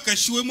tuile na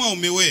wakashiwe mwa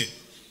umewe.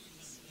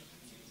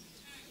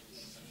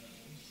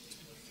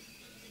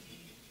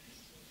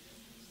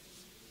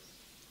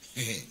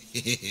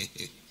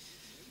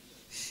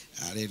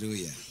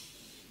 Hallelujah.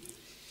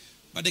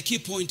 But the key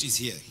point is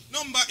here.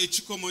 Nomba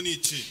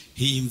echikomonichi.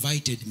 He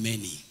invited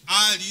many.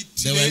 Ali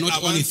There were tile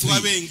not only abantu 3.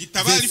 abengi. The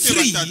Tabali fe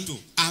 3 batatu.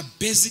 are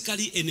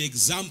basically an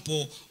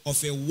example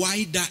of a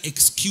wider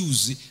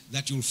excuse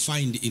that you'll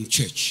find in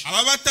church.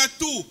 Aba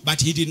batatu.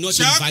 But he did not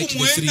invite the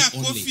 3 Chakumwena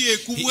only. kofie He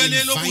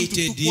kubwelelo muntu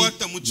invited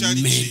tukwata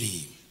muchalichi.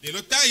 many.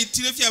 Lelo ta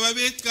itile fya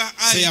babeka.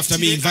 Say after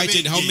me,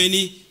 invited how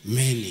many?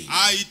 Many.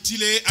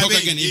 Itile Talk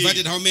again. abengi.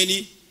 Invited how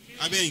many?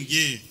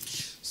 Abengi.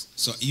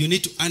 So you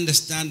need to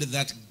understand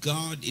that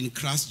God in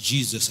Christ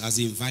Jesus has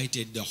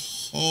invited the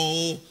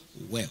whole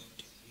world.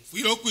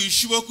 Fuilo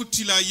kuishiwa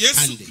kutila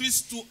Yesu And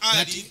Kristu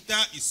that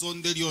alita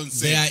isonde lyonse.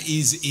 There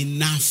is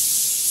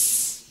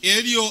enough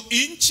Elio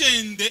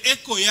inchende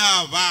eko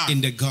yaba.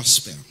 in the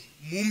gospel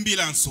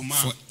Mumbila nsoma.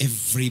 for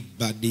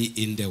everybody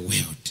in the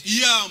world.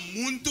 Ya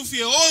muntu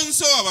fye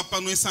onso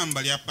abapanwe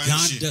samba lya God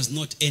panshi. does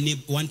not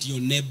want your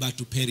neighbor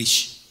to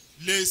perish.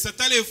 Le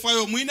satale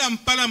fayo mwina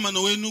mpala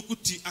mano wenu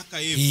kuti He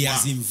akayefa.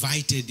 has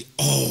invited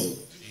all.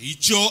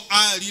 Icho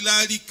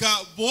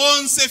alilalika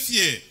bonse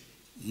fye.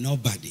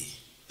 Nobody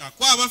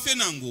Takwa abafe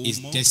nangu is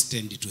umo.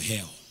 destined to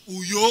hell.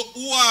 Uyo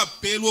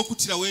uwapelwa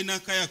kutila wena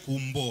kaya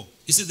kumbo.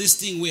 You see this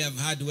thing we have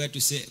had where to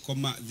say,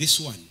 comma, this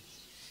one.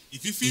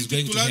 Ififintu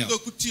going to tulando hell.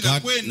 kutila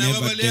God kwena never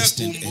wabalea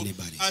destined kumbo.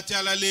 anybody. Ati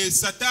alale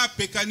sata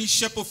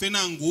pekanisha po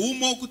fenangu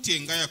umo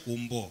kutenga ya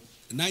kumbo.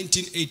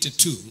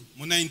 1982,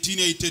 Mu we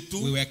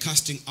 1982 were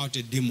casting out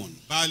a demon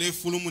bale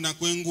fulumu na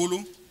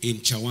kwengulu in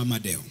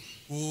Chawamadale.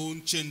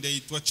 kunchende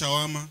itwa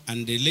chawama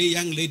And the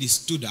young lady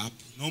stood up.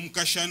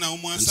 nomukashana And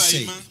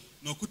omwasaima said,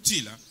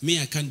 nokutila Me,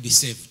 I can't be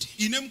saved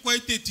ine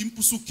mkwaite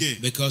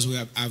timpusuke because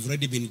I've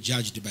already been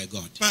judged by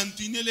God.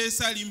 pantu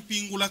inelesa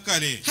alimpingula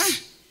kale Huh?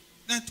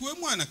 natuwe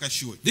mwana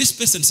kashiwe This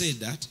person said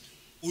that.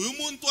 uyu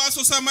muntu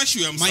asosa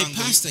mashiwe ya My msango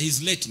pastor,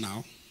 he's late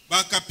now.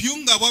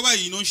 bakapyunga bwaba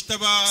ino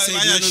shitaba Said,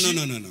 bayashi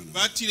no.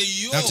 batile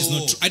yo That is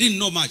not true. I didn't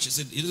know much. I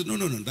said,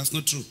 no, that's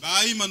not true.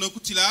 bayima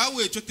nokutila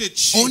awe chote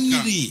chika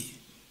Only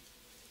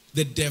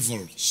the devil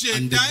and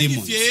the shetani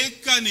demons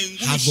fyeka have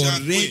nengusha kwe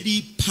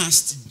already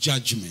passed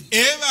judgment.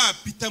 eba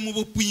apita mu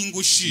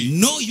bupwingushi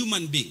No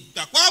human being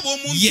takwaba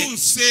omuntu Yet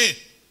nse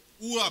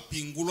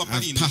uwapingulwa have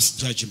palino passed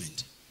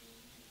judgment.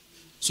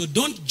 So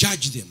don't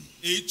judge them.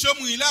 ekyo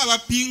mwila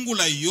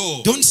abapingula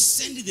yo Don't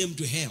send them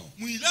to hell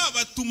mwila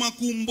abatuma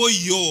kumbo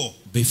yo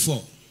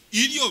before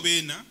ilyo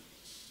bena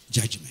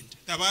judgment.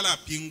 tabala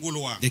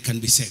apingulwa They can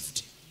be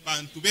saved.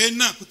 bantu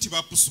bena kuti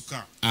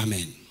bapusuka.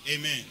 Amen.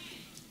 Amen.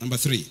 Number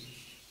 3.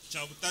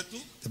 Kyabutatu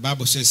The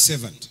Bible says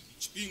servant.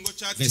 kipingo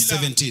kya Verse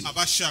tila 17.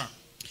 abasha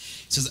It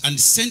says, and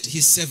sent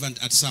his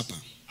servant at supper.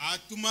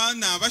 atuma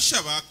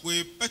n'abasha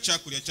bakwepa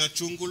kyakulya kya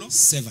chungulo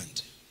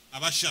Servant.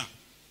 abasha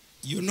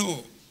You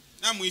know,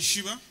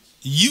 namwishiba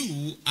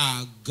you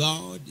are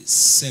God's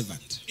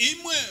servant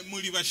imwe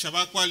muli basha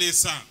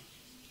bakwalesa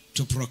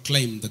to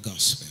proclaim the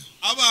gospel.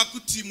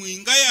 abakuti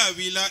mwinga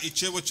yabila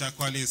ichebo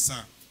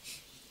kyakwalesa.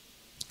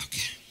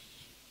 Okay.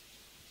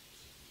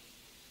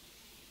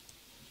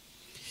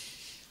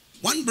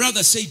 One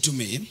brother said to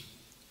me,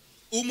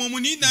 Umwo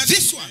munina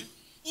this one,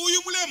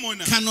 uyu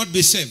mulemona cannot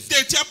be saved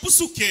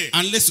tetyapusuke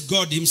unless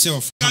God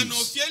himself kano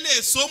comes.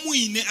 fyeleso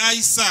muine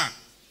aisa.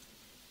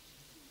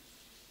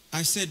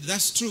 I said,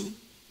 that's true.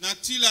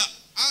 Natila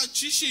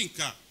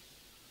chishinka.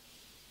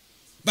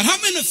 But how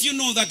many of you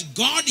know that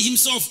God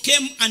himself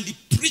came and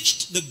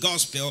preached the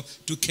gospel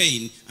to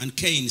Cain, and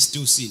Cain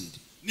still sinned?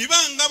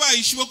 Nibanga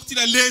bayishibo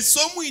kutila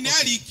leso muine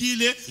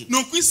alikile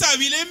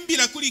nokwisabile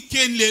mbila kuli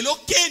Ken lelo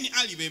Ken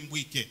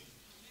alibembwike.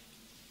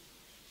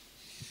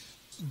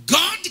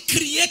 God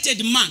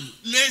created man.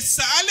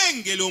 Lesa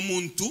alengelo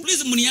muntu.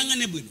 Please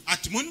muniyangane bwino.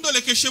 Ati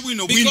mundolekeshe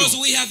bwino Because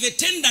we have a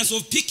tendency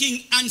of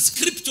picking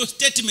unscriptural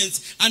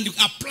statements and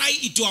apply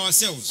it to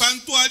ourselves.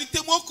 Pantu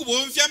alitemo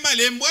kubomvya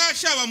malembo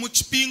ashaba mu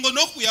kipingo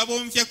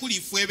nokuyabomvya kuli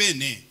ifwe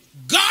bene.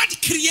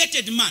 God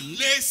created man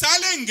lesa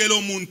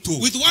alengelo muntu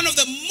with one of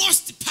the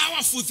most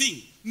powerful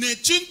things. Ne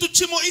chintu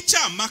chimo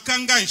icha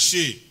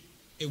makanganshe.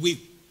 A will.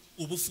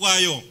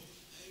 Ubufwayo.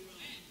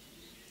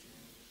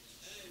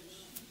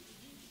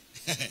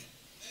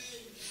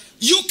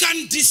 You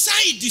can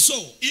decide so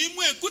to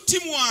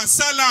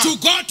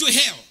go to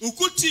hell,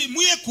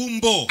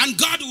 and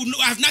God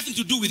will have nothing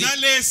to do with it.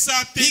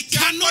 He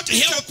cannot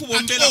help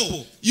at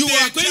all. You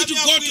are going to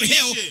go to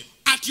hell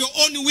at your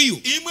own will.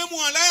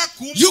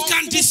 You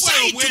can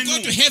decide to go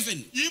to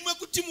heaven.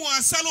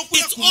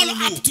 It's all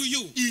up to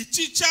you.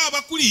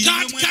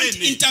 God can't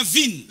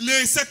intervene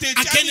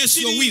against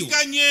your will.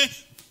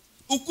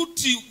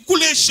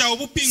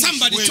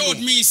 Somebody told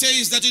me, he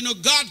says that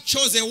God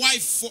chose a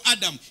wife for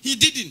Adam. He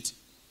didn't.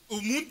 No.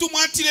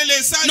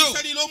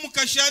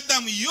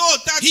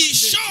 He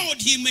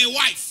showed him a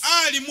wife,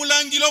 or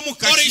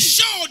he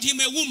showed him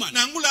a woman.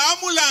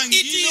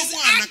 It is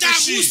Adam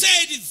who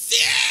said,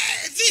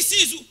 this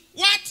is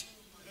what?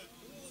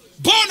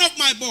 Bone of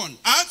my bone,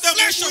 flesh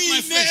of my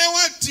flesh.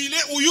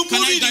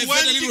 Can I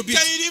divert a little bit?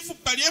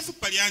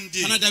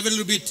 Can I divert a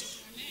little bit?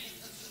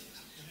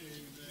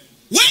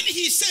 When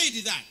he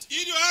said that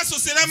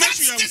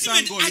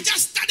statement, I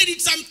just studied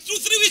it some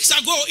 2-3 weeks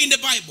ago in the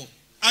Bible.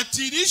 By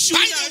the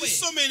way,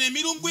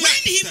 when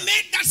he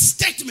made that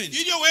statement,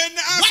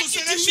 what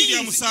it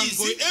means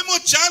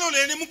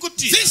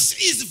is, this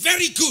is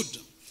very good.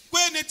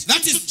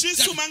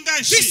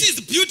 This is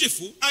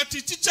beautiful. I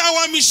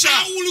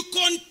will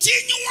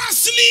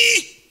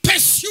continuously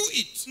pursue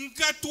it.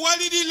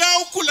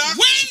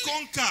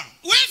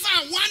 Whenever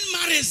one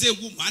marries a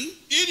woman,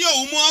 a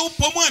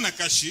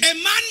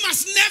man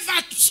must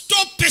never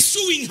stop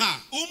pursuing her.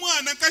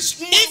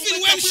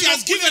 Even when she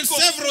has given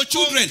several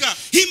children,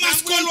 he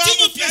must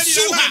continue to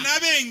pursue her.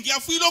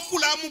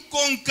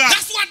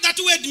 That's what that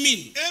word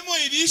means.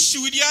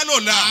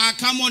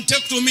 Come on,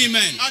 take to me,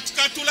 man.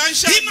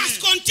 He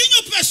must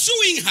continue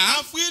pursuing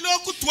her, whether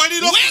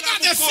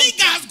the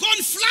figure has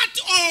gone flat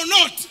or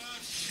not.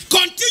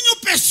 Continue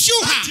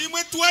pursue her.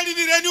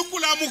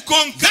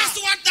 That's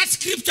what that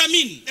scripture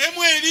means.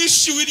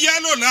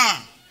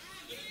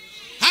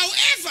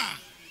 However,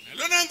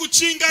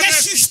 the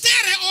sister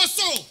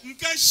also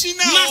must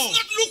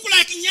not look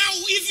like Nyau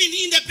even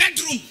in the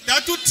bedroom.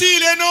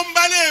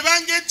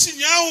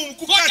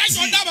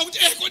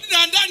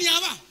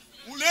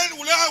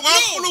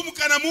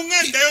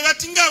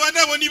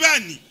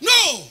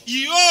 No.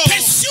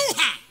 Pursue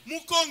her.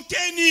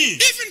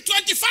 Even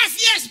 25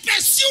 years,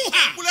 pursue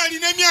her.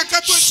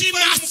 She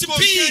must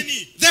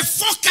be the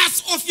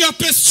focus of your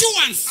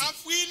pursuance.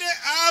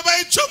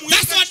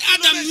 That's what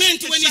Adam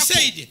meant when he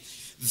said,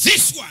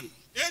 this one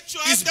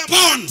is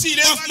bone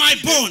of my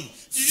bone,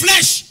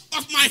 flesh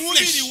of my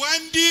flesh.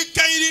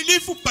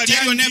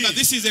 Tell your neighbor,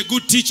 this is a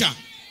good teacher.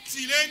 Have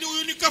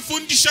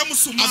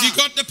you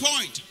got the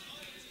point?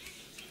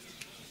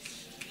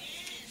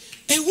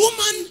 A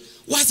woman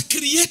was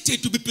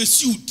created to be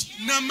pursued.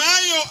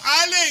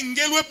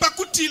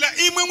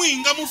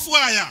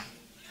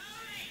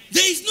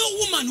 There is no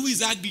woman who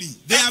is ugly.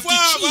 They have to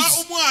choose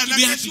to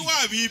be happy.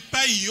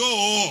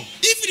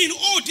 Even in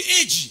old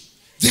age,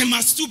 they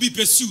must still be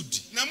pursued.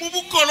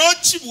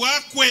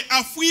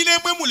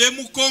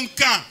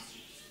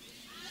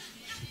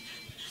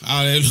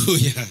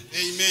 Hallelujah.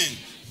 Amen.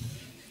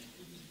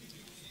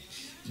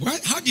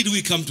 How did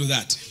we come to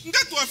that?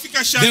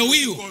 The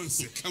will.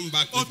 Come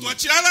back. So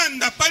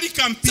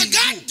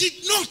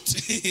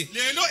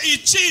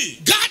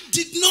God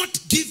did not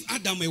give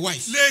Adam a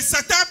wife.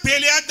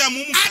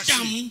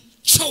 Adam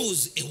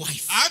chose a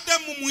wife.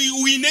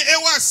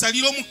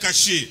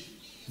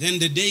 Then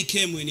the day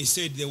came when he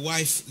said, the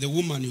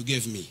woman you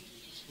gave me.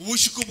 From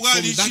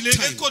that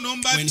time,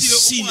 when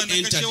sin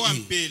entered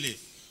in,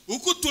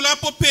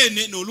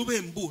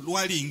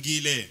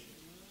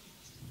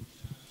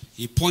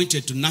 he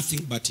pointed to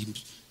nothing but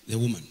the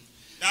woman.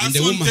 And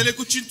the woman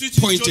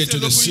pointed to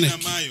the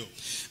snake.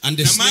 And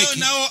the snake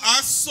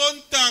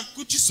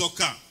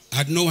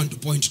had no one to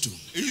point to.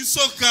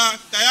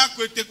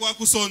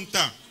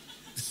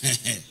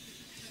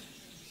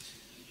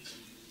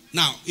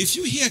 Now, if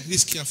you hear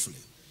this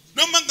carefully,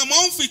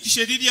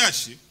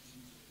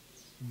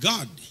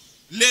 God,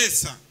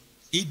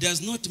 it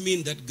does not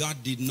mean that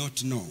God did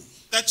not know.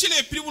 Come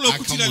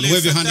on,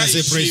 wave your hand and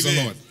say, praise the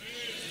Lord.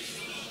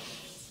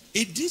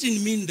 It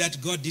didn't mean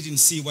that God didn't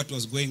see what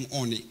was going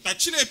on.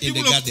 takile In the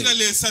pibulo garden. kutila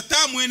lesa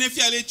ta mwene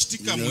fyale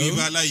echitika No.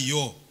 mwibala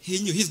yo He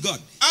knew he's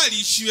God.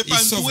 alishiwe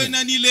He's sovereign.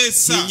 panduwena ni He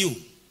lesa knew.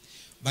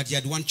 But he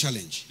had one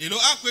challenge. lelo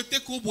akwete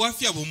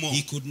kubwafya bumo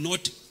He could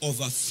not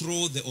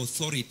overthrow the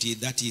authority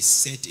that he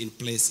set in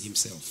place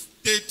himself.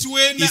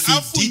 tetuwena If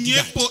he did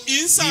afunyepo that,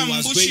 he was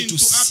insambu going to shintu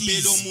cease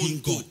apela being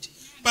omuntu God.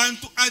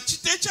 bantu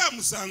achite kya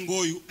musango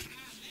oyu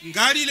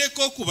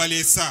ngalileko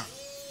okubalesa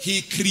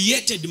He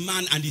created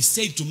man and he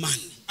said to man,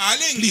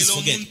 Please alengela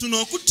forget. omuntu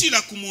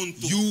n'okutira ku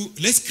muntu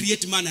let's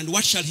create man, and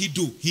what shall he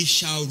do? He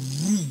shall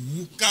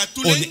rule on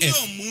katulenge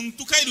earth.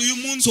 omuntu kaili uyu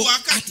muntu So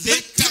at that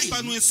akateeka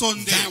panu time,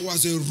 esonde there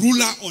was a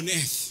ruler on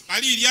earth.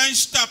 ali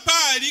lyanshita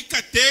paali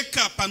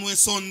kateeka panu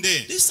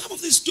esonde There's some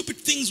of these stupid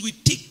things we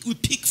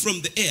pick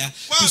from the air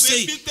to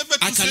say,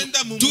 I can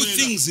do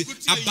things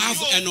above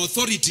an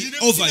authority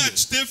over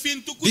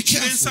you. Be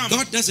careful.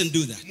 God doesn't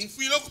do that.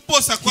 mufiire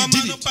okuposa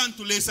kwamano didn't.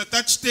 pantulesa He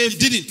takiteefi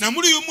didn't.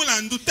 namuli uyu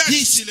mulandu He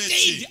takikireki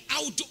stayed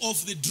out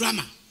of the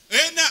drama.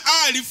 ena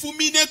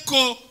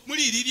alifumineko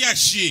muli lirya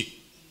shi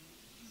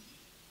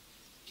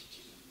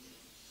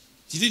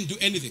He didn't do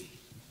anything.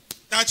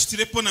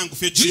 takitirepo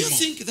nangufe Do you kirimo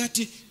think that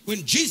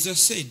when Jesus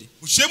said,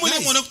 ushemule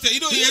guys, mwona okuta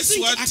iro do you yesu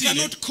think I atile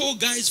cannot call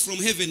guys from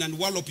heaven and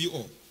wallop you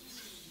all?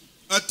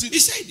 ati He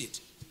said it.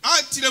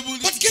 atile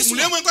But guess what?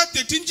 mulemwe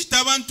kwatetinjita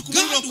abantu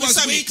kumulira God was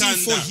okwesa waiting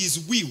for mikanda his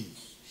will.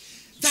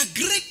 The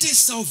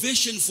greatest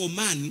salvation for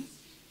man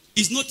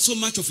is not so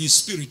much of his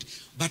spirit,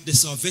 but the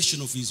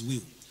salvation of his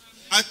will.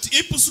 ati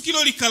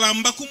ipusukiro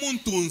likalamba ku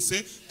muntu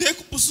nse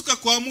tekupusuka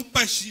kwa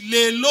mupashi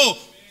lelo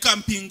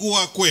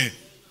kampinguwa kwe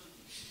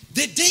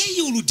The day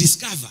you will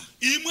discover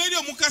imwe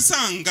lyo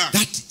mukasanga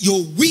that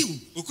your will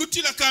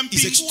okutira is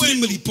kampinguwa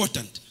extremely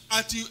important,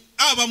 ati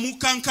aba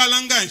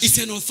mukankalanganshi it's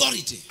an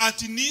authority.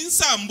 ati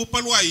ninsambu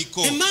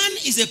palwaiko A man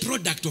is a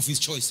product of his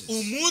choices.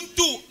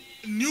 omuntu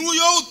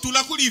niyo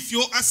utula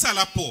kulifyo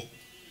asalapo.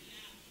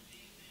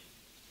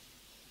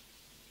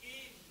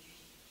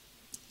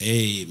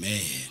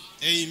 Amen.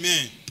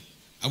 Amen.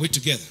 Are we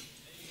together?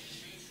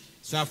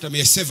 So after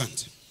me, a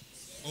servant.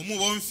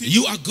 Omubonfi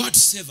You are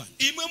God's servant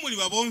imwe muli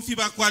babonfi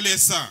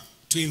bakwalesa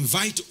to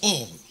invite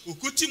all,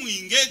 ukuti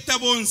mwingeeta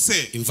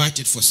bonse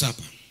invited for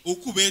supper.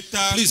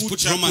 okubeeta Please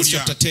put Romans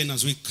kuchakulya. chapter 10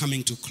 as we're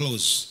coming to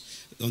close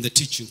on the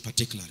teaching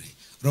particularly.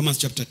 Romans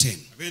chapter 10.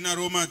 Abena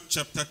Roma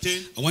chapter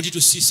 10 I want you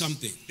to see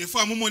something. defo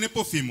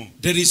amumonepo fimo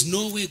There is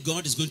no way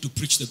God is going to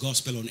preach the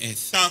gospel on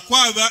earth.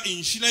 takwaba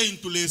inshila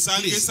intulesa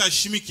Please. ngesa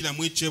shimikila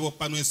mwechebo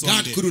pano God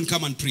esonde couldn't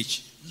come and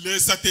preach.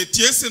 lesa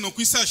tetiese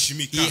nokwisa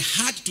shimika He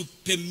had to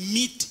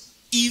permit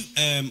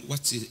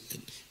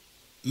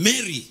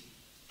Mary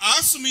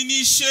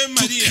asuminishe to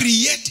Maria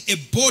create a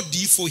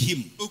body for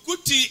him.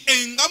 okuti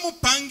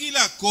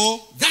engamupangilako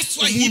That's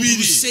why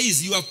Hebrews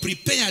says, you have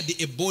prepared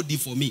a body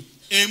for me.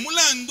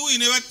 emulandu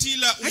ine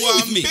batila Are you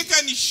with me?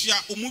 wampekanisha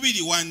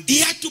omubiri wandi He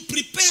had to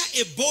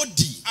prepare a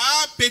body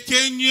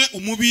apekenye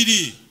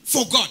omubiri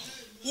for God.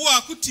 That's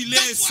why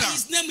wakutilesa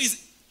his name is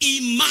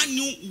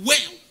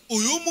Emmanuel.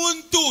 uyu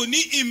muntu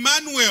ni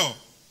Emmanuel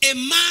A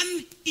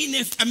man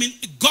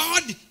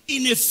God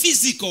in a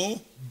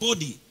physical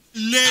body.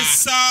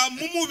 lesa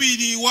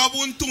mumubiri wa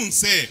buntu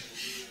nse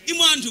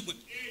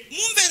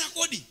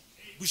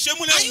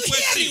bushemule Are you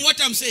hearing what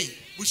I'm saying?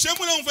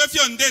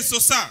 umfefyo ndeso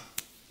sa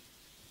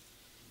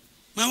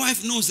My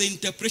wife knows the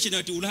interpretation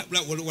that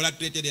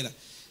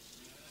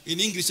in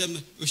English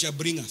you shall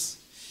bring us.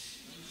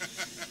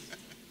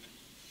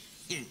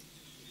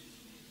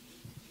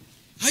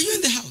 Are you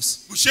in the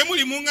house?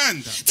 bushemuli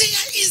munganda There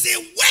is a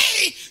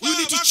way you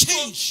need to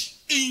change.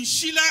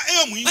 inshila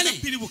eyo muyinza Bane,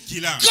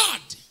 pilibukila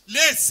God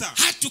lesa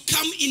had to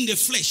come in the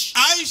flesh.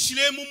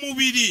 ayishile mu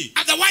mubiri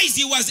Otherwise,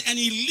 he was an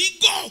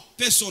illegal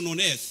person on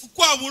earth.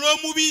 kwabula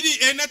omubiri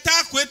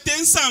enatakweta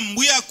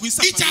ensambu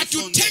yakwisa It had to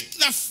panisonde. take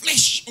the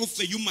flesh of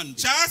the human being.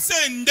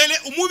 kyasendele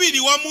omubiri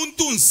wa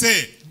muntu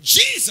nse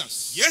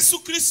Jesus yesu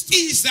kristu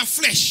is the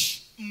flesh.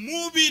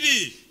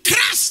 mubiri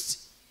Christ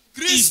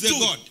is the kristu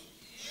God.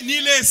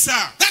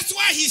 nilesa That's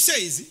why he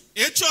says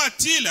ekyo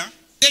atila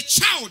the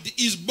child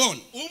is born,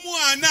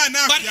 omwana but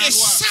a anafyalwa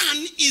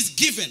son is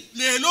given.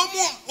 lelo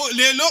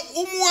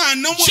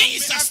omwana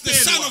Jesus, the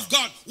Son of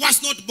God,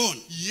 was not born,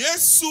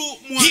 yesu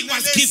He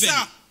was given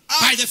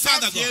by the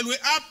Father God.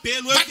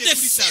 apelwe but the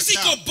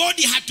physical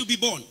body had to be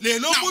born.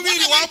 lelo Now, what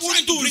omubiri am wa I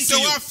trying to buntu bring nse to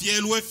you?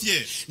 wafyelwe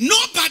fye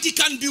Nobody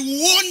can be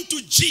won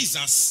to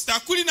Jesus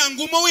takuli na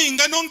nguma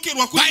winga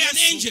nonkerwa kuli by an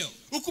Yesu angel.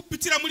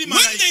 okupitira muli When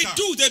they malayika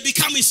do, they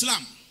become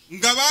Islam.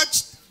 nga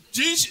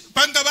bakitefi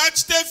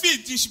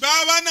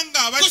babana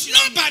nga Because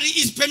bakira nobody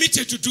is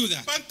permitted to do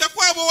that.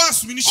 pantakwabo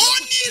wasubinisha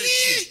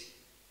Only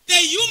the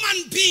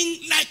human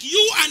being like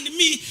you and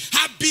me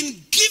have been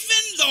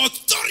given the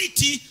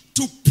authority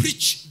to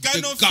preach the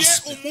gano fye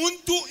gospel.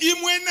 omuntu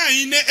imwe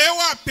naine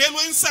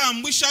ewapelwa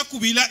ensambu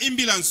ishakubila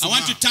imbila I nsuma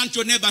want you to turn to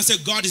your neighbor and say,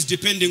 God is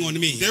depending on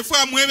me. defo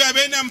amwebe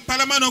abene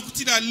mpalamano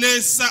okutira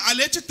lesa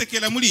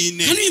alechetekela muli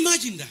ine Can you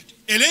imagine that?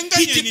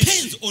 elenganye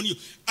depends on you.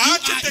 He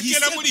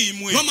atetekera said, muri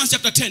imwe. Romans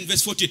chapter 10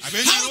 verse 14.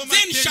 How Roma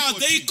then 10, shall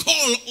they 14.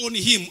 call on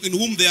him in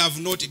whom they have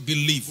not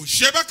believed?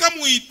 Ushebaka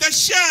muita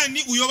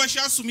shani uyo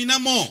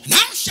bashasuminamo. And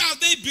how shall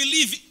they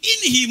believe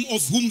in him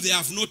of whom they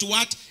have not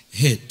what?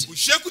 Heard.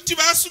 Ushekuti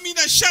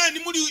basumina shani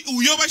muri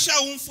uyo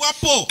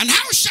bashawumfwapo. And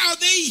how shall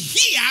they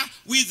hear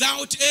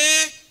without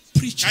a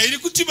preacher? Kairi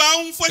kuti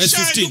baumfwa Verse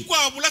shani 15.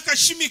 kwa bulaka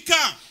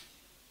shimika.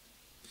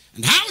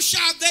 And how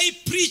shall they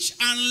preach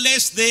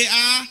unless they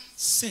are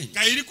sent?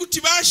 Kairi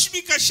kuti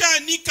bashimika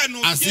shani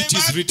kano As it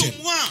is written,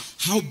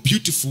 how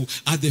beautiful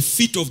are the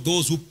feet of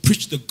those who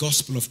preach the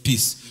gospel of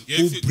peace,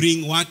 who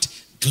bring what?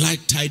 Glad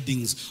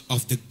tidings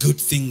of the good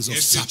things of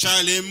supper.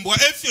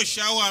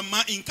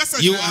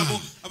 You are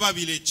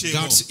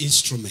God's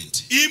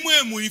instrument.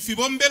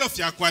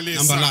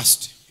 Number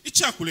last.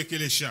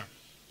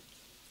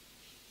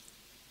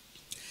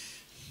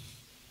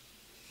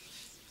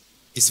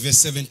 It's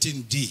verse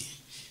 17d.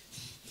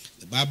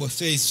 The Bible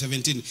says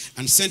 17,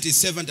 and sent his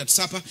servant at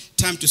supper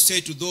time to say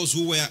to those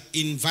who were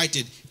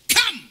invited,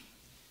 come,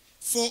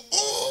 for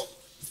all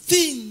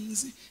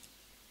things.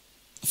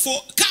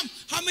 Come.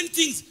 How many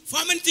things? For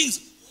how many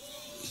things?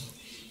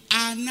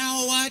 Are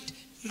now what?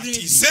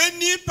 Ready.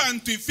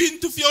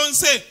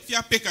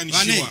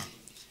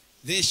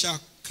 They shall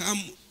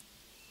come.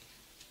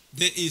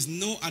 There is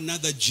no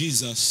another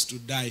Jesus to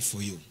die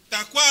for you.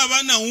 All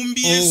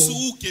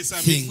things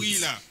are ready.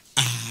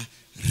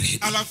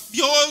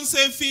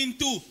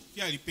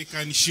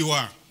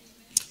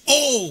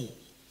 All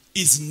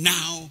is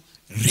now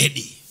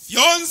ready.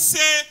 Jesus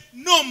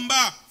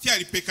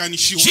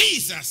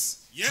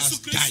has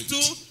died.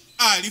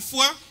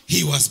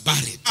 He was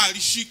buried,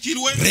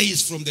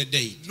 raised from the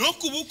dead.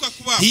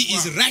 He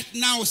is right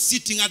now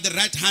sitting at the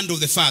right hand of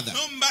the Father.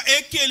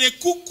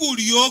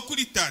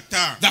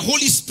 The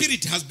Holy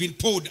Spirit has been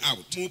poured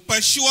out. The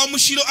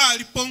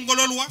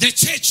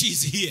church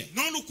is here.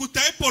 All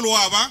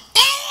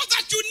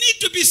that you need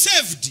to be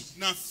saved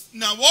is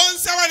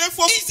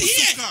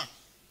here.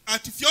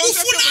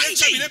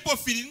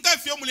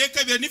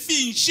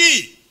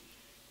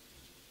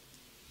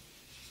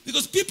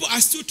 Because people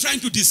are still trying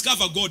to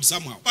discover God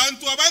somehow.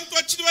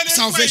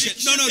 Salvation.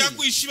 No.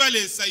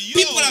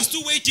 People are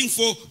still waiting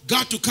for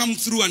God to come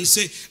through and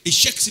say, he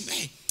shakes him.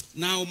 Hey,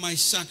 now my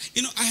son.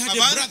 You know, I had a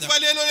brother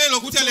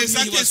who told me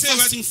he was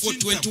fasting for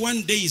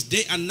 21 days,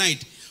 day and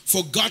night,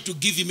 for God to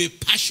give him a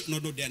passion. No,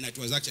 day and night,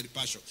 it was actually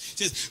passion.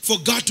 He says, for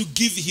God to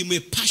give him a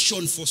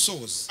passion for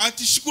souls. I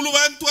said,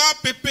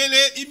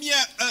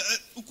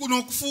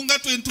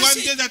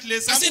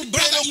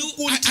 brother,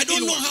 I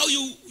don't know how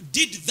you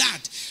did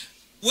that.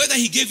 Whether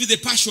he gave you the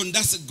passion,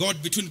 that's God,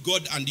 between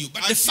God and you.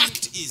 But the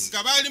fact is,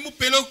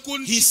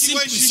 he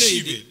simply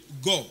said,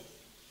 go.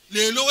 He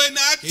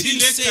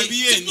didn't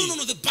say,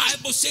 no, the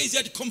Bible says he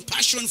had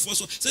compassion for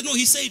souls. He said, no,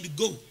 he said,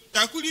 go. Go.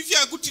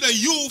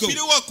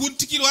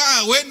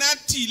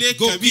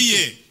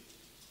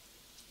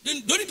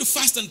 Don't need to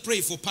fast and pray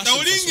for passion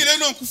for souls.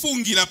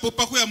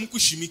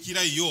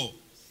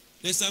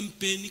 There's some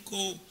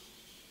peniko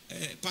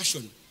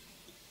passion.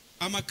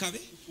 Amakabe?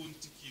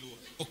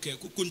 Okay,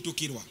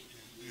 kukuntukirwa.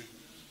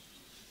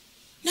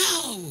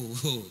 Now,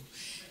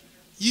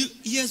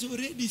 he has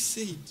already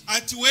said,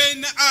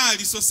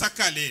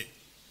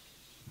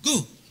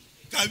 go.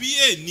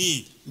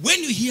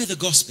 When you hear the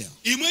gospel,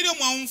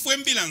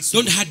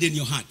 don't harden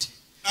your heart.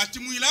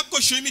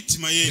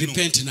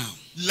 Repent now.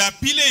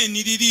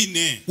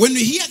 When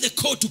you hear the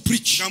call to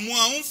preach,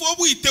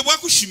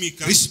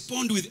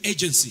 respond with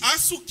agency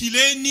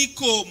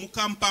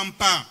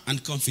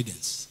and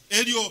confidence.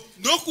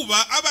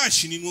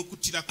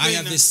 I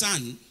have a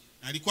son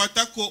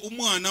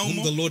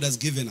whom the Lord has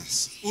given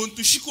us.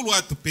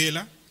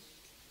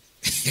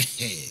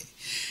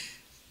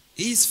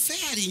 He is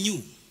fairly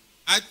new.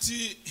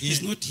 He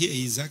is not here.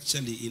 He is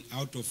actually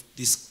out of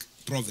this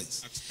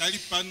province. He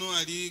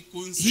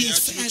is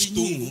fairly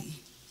new,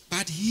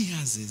 but he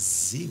has a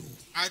zeal.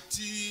 I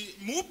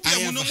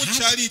have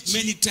had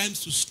many times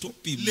to stop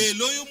him to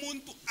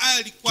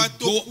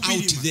go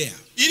out there.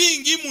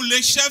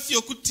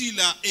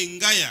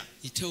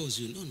 He tells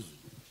you, no.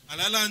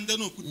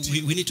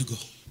 We need to go.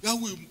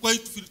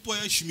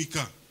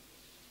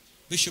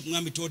 Bishop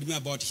Ngami told me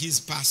about his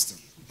pastor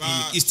in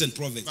the Eastern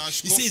Province.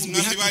 He says we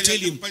have to tell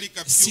him,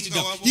 sit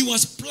down. He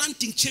was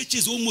planting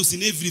churches almost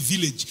in every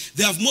village.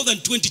 They have more than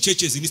 20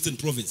 churches in Eastern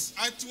Province.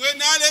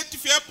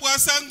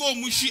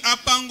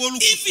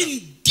 Even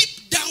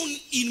deep down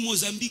in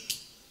Mozambique.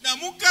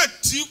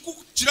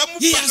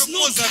 He has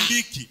no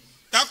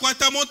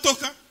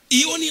car.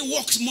 He only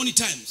walks many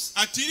times.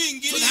 So they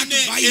had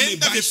to buy him a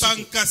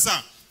bicycle.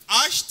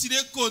 A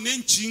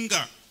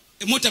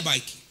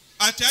motorbike.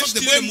 So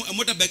they bought a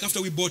motorbike after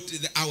we bought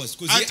the hours,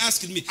 because they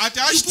asked me. I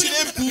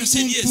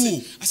said yes.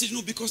 I said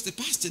no, because the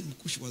pastor in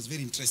Mukushi was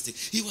very interested.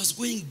 He was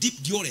going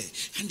deep Diore,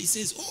 and he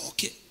says, oh,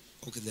 okay,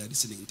 they are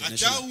listening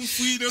internationally.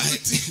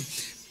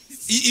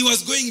 He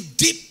was going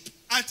deep.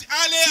 So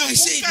I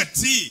said,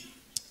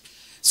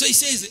 So he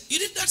says, you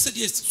did that? Said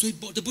yes. So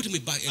they bought him a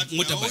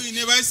motorbike.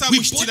 Oyine baisa We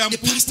mushitira bought the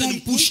pastor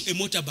and mpumpu. push a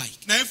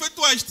motorbike. Na ife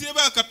twashitire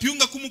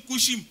bakapyunga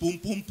kumukushi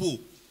mpumpu.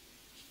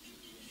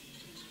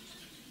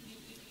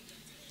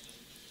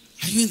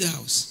 Are you in the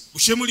house?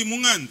 Ushemuli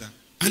munganda.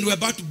 And we're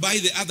about to buy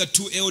the other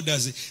two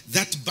elders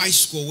that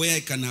bicycle where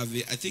I can have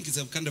I think it's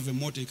a kind of a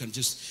motor you can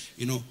just,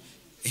 where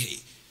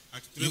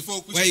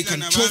you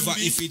can cover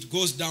if it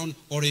goes down,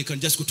 or you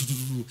can just go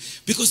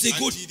because they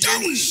go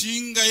down.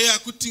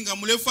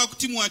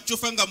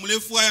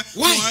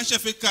 Why?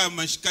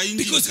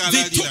 Because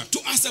they talk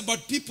to us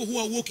about people who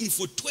are walking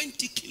for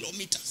 20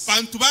 kilometers.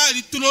 Says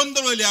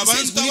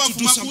we need to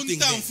do something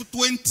there.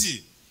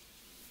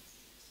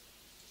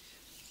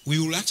 We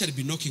will actually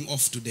be knocking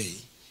off today.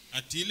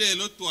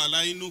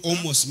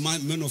 Almost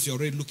many of you are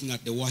already looking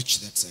at the watch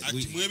that side.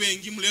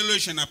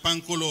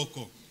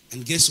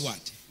 And guess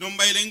what?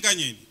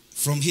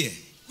 From here,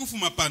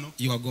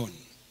 you are gone.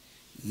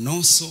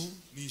 No soul,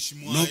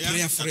 no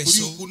prayer for a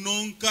soul.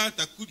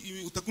 But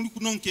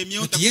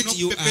yet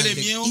you are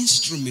the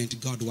instrument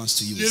God wants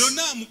to use.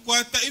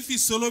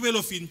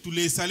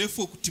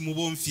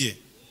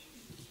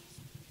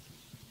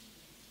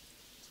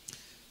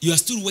 You are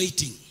still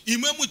waiting.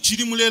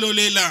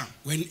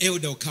 When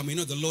elder will come,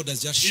 the Lord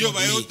has just shown me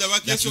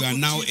that you are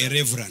now a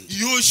reverend.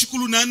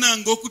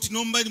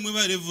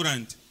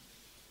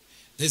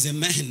 There's a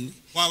man, he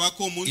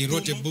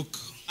wrote a book.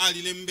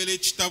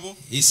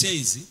 He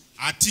says,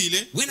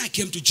 when I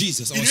came to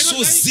Jesus, I was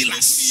so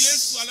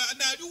zealous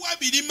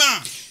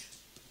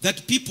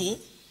that people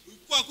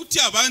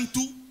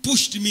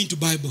pushed me into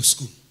Bible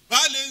school.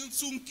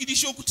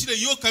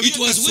 It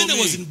was when I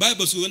was in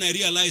Bible school when I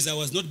realized I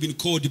was not being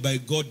called by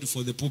God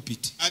for the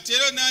pulpit.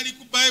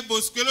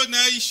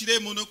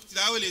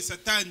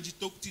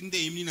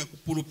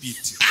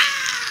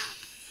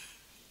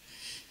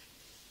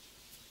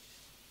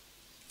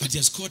 But he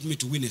has called me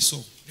to win a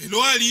soul. Please,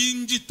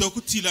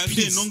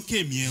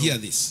 hear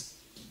this.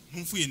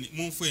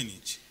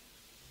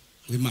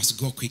 We must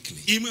go quickly.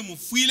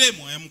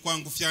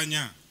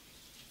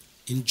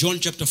 In John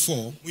chapter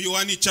 4,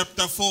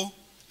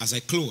 as I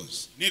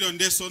close,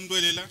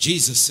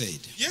 Jesus said,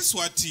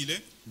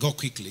 go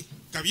quickly.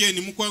 But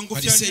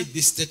he said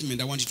this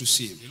statement, I want you to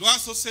see.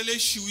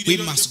 We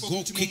must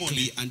go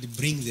quickly and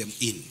bring them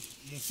in.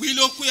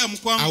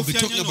 I'll be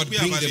talking about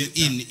bring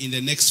them in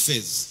the next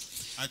phase.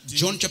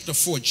 John chapter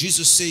 4,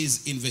 Jesus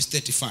says in verse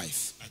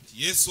 35.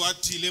 Please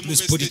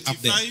put it up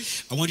there.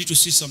 I want you to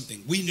see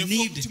something. We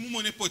need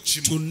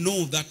to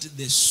know that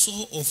the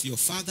soul of your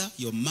father,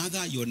 your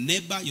mother, your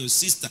neighbor, your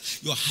sister,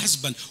 your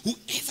husband,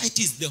 whoever it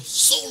is, the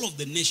soul of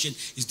the nation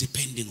is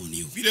depending on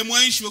you. Do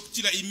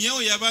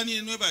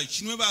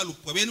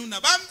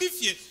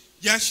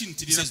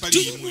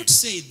you not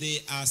say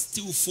there are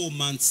still 4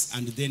 months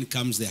and then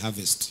comes the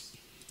harvest?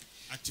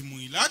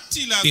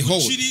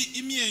 Behold,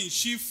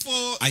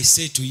 I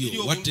say to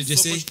you, what did they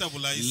say?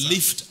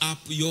 Lift up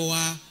your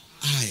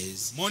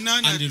eyes and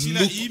look at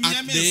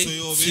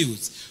the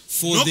fields,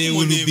 for they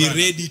will be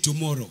ready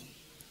tomorrow.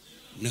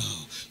 No,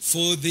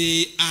 for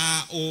they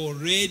are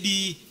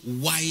already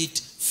white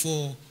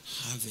for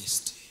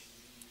harvest.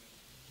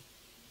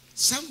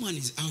 Someone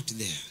is out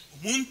there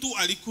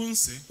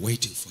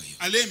waiting for you.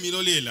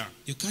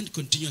 You can't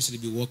continuously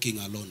be walking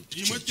alone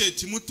to church.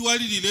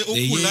 The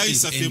year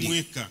is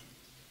ending.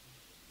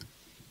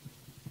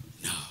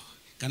 No.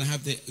 Can I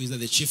have either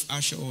the chief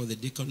usher or the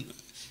deacon?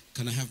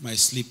 Can I have my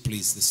slip,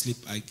 please? The slip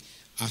I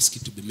ask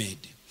it to be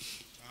made.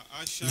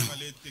 Now,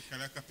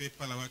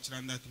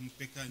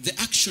 the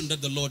action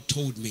that the Lord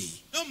told me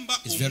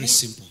is very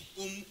simple.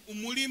 Okay.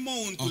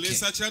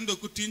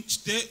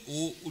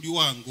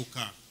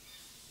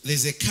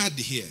 There's a card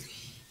here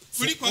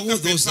for all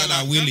those that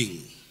are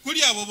willing.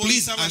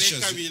 Please,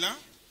 ushers,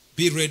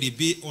 be ready,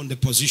 be on the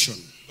position.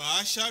 We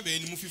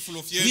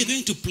are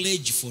going to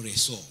pledge for a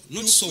soul,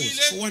 not souls,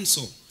 for one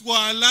soul.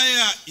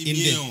 In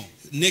the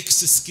next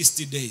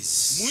 60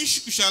 days.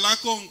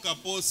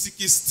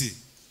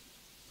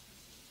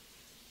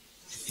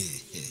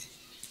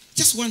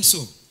 Just one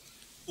soul.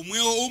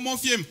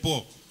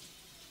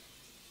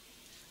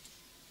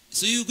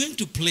 So you're going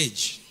to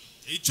pledge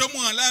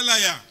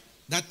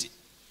that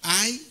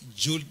I,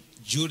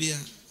 Julia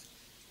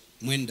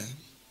Mwenda,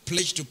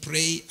 pledge to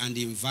pray and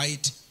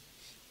invite.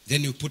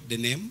 Then you put the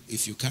name,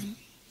 if you can,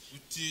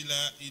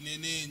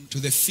 to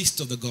the feast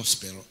of the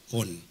gospel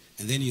on.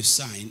 And then you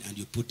sign and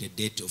you put the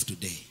date of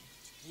today.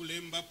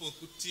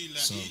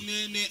 So,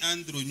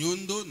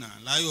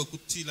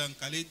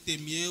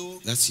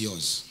 that's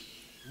yours.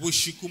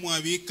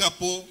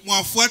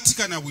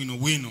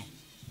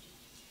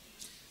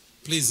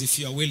 Please, if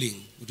you are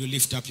willing, would you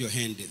lift up your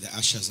hand? The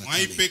ushers are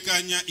coming.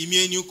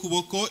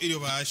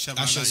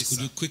 Ushers,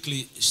 could you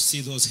quickly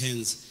see those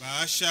hands?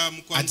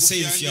 And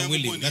say if you are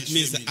willing. That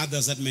means the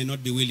others that may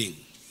not be willing.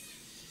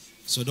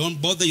 So don't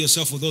bother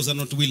yourself with those that are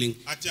not willing.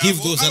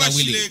 Give those that are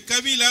willing.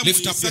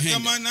 Lift up your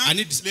hand. I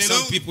need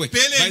some people.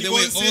 By the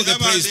way, all the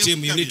praise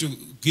team, you need to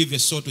give a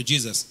soul to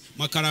Jesus.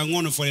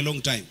 Makarangono for a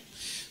long time.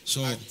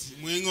 So Ati,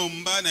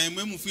 mwengomba na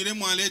emwe mufile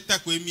mwaleta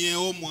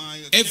kwemyeo mwa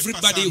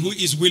everybody who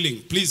is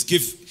willing, please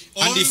give.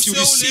 And if you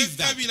receive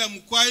that, bila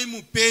mkwai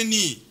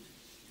mupeni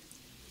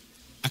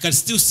I can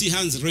still see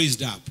hands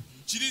raised up.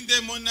 chilinde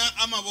mona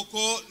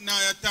amaboko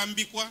na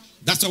yatambikwa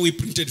That's why we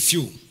printed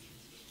few,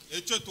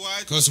 echo twa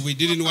because we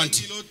didn't want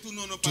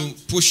to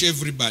push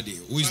everybody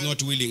who is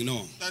not willing.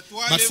 No.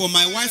 But for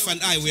my wife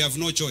and I, we have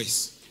no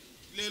choice.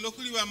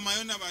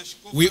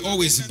 We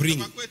always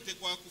bring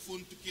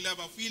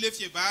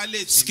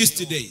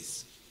 60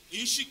 days.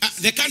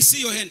 They can't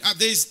see your hand.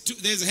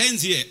 There's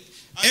hands here.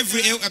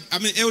 Every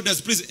elders,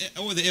 please.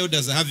 All the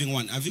elders are having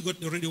one. Have you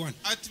got already one?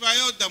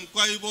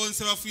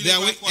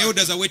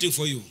 Elders are waiting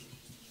for you.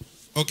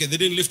 Okay, they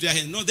didn't lift their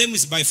hand. No, them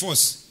is by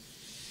force.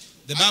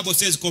 The Bible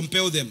says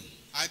compel them.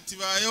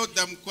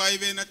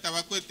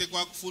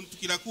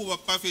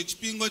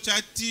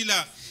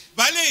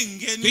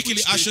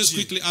 Quickly, ushers,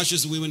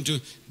 we want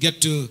to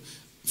get to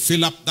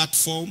fill up that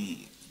form.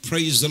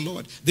 Praise the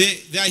Lord.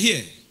 They are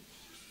here.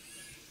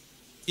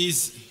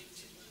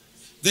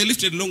 They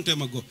lifted a long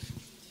time ago.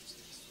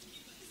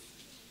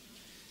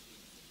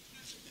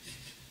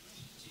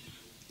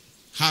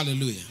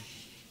 Hallelujah.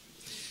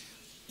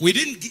 We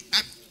didn't.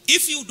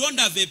 If you don't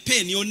have a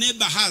pen, your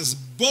neighbor has,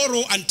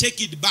 borrow and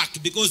take it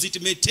back, because it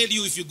may tell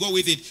you if you go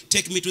with it,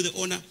 take me to the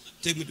owner.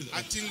 Take me to the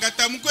owner.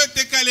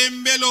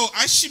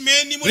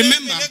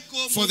 Remember,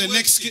 for the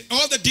next,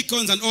 all the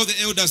deacons and all the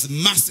elders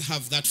must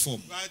have that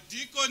form.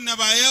 They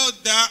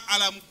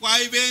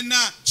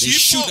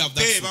should have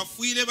that form.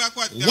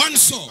 One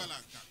soul.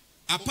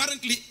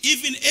 Apparently,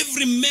 even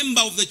every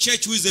member of the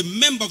church who is a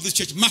member of the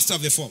church must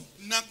have a form.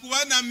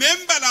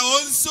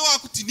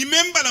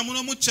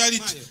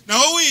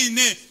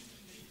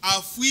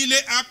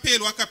 Afuile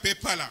apel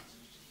wakapepala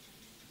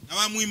na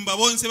wamwimba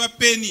bonse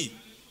bapeni.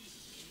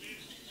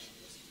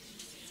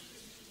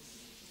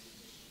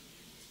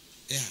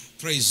 Yeah,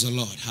 praise the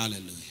Lord.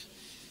 Hallelujah.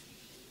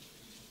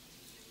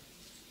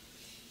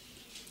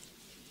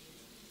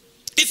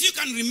 If you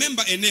can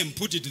remember a name,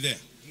 put it there.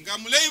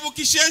 Ngamuleibu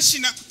kisheshi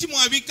na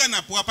kutimwabika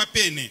na puapa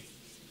pene.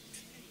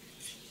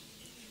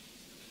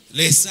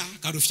 Lesa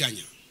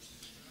Karufyanya,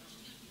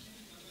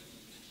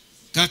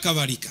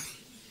 Kakavarika,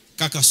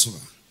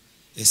 Kakasuva.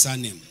 A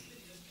surname.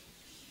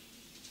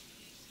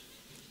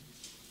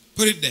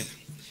 Put it there.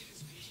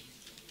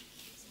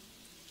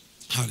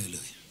 Hallelujah.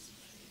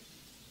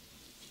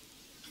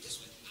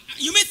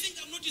 You may think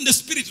I'm not in the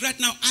spirit right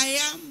now. I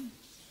am.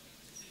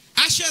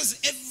 Ushers,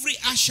 every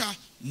usher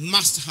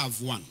must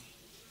have one.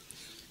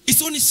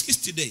 It's only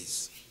 60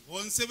 days.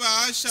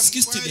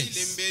 60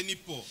 days.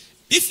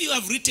 If you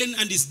have written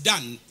and it's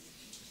done,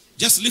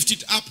 just lift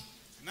it up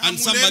and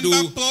somebody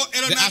will,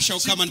 the usher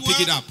will come and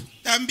pick it up.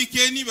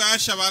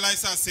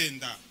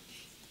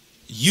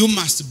 You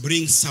must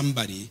bring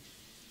somebody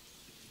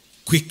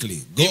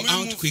quickly. Go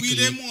out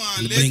quickly and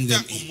bring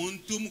them in.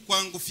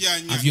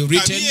 Have you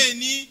written?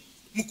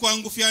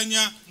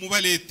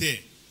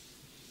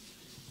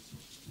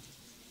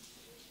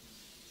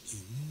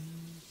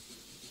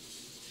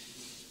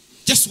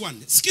 Just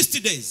one. 60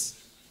 days.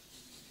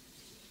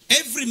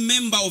 Every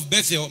member of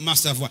Bethel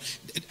must have one.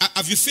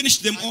 Have you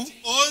finished them all?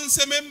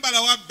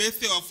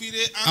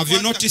 Have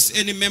you noticed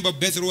any member of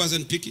Bethel who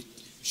hasn't picked it?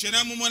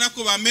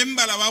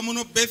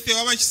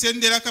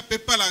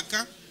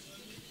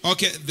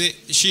 Okay,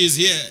 she is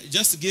here.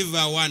 Just give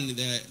her one.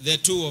 There are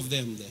two of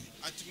them there.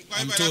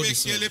 I'm told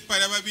so.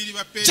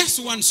 Just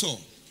one soul.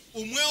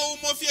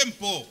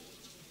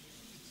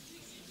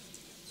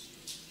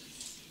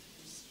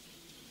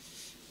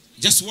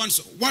 Just one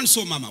soul. One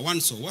soul, mama.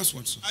 One soul. One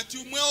soul.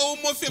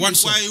 One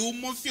soul.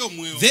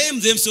 Them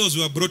themselves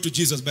were brought to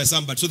Jesus by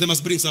somebody. So they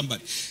must bring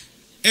somebody.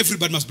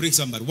 Everybody must bring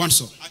somebody. One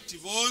soul.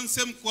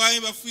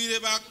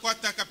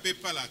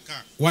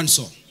 One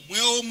soul.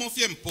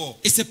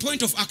 It's a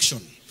point of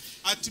action.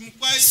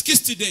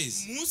 60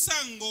 days.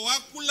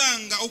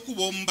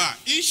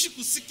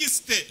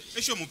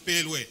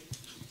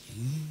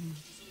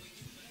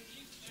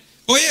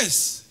 Oh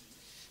yes.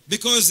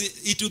 Because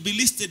it will be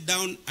listed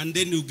down and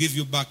then we'll give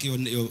you back your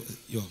we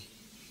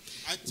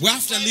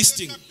have to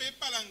listing.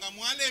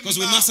 Because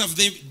we must have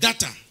the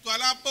data.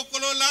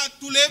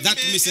 That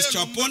Mrs.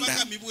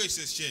 Chaponda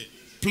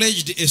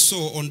pledged a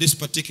soul on this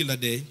particular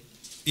day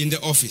in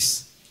the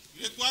office.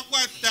 And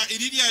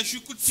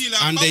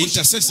the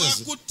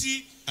intercessors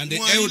and the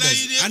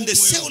elders and the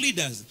cell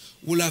leaders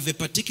will have a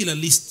particular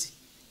list.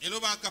 Then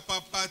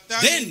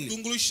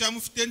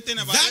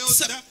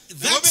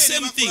that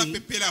same thing.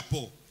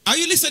 Are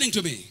you listening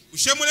to me?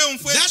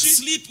 That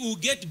slip will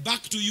get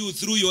back to you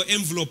through your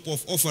envelope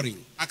of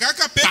offering.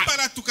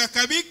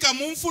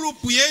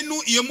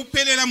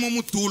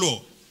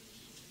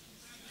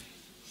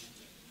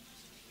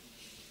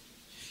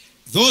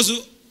 Those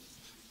who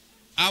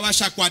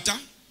awashakwata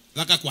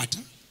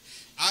wakakwata,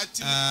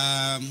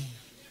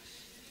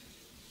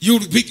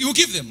 you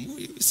give them.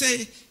 You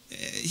say,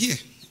 here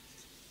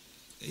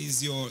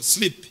is your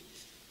slip.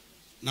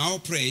 Now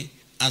pray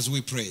as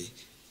we pray,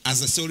 as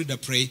the soul leader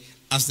pray,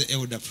 as the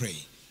elder pray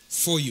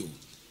for you,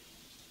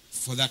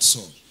 for that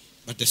soul.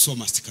 But the soul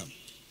must come.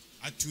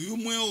 ati uyu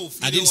mwe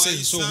ofile I didn't say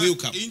the soul will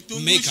come.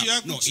 May come.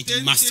 No,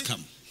 it must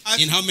come.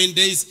 In how many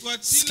days?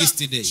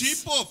 60 days.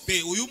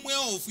 chipope uyu mwe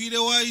ofile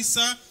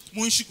waisa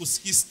munshiku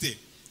 60.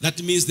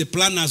 That means the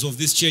planners of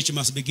this church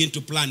must begin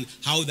to plan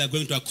how they're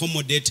going to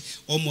accommodate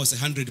almost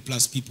 100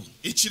 plus people.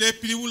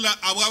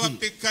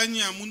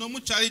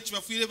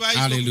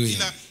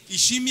 Hallelujah.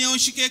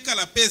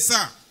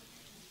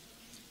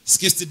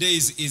 60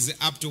 days is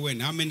up to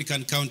when? How many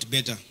can count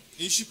better?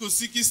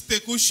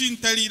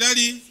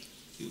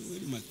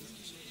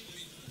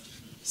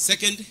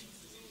 Second,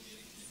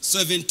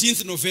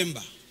 17th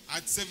November.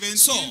 At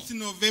 17th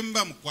November,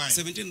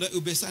 17th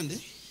will be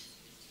Sunday.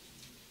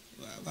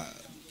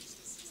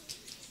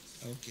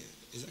 Okay.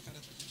 Is that kind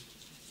of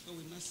we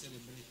will not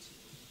celebrate.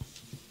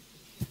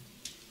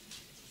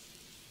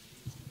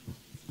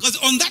 Because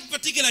on that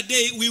particular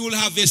day, we will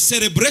have a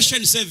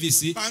celebration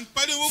service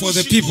for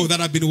the people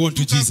that have been won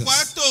to Jesus.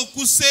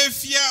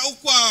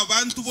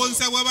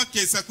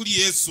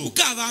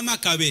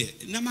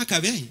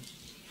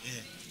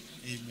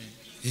 Amen.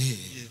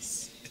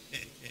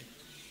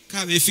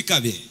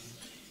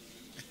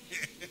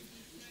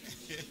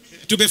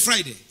 To be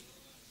Friday.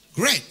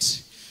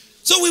 Great.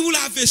 So we will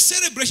have a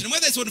celebration,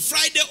 whether it's on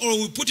Friday or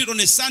we put it on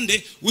a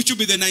Sunday, which will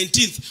be the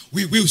 19th.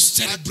 We will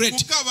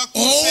celebrate,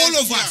 all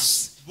of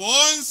us. Or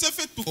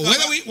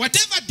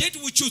whatever date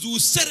we choose, we will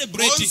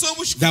celebrate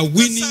the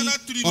winning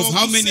of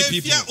how many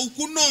people?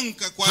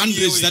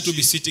 Hundreds that will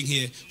be sitting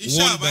here,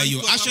 won by you.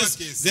 Ushers,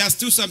 there are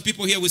still some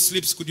people here with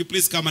slips. Could you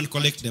please come and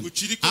collect them?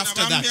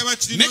 After that,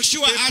 make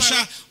sure,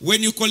 Usher,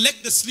 when you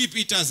collect the slip,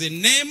 it has a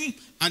name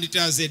and it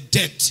has a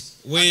date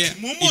where it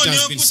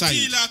has been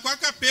signed.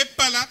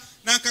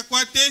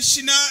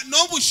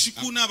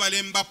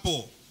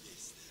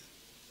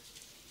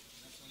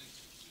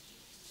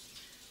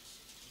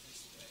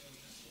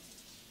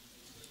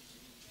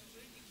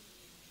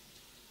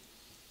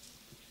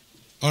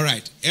 All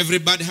right,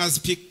 everybody has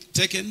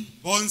taken?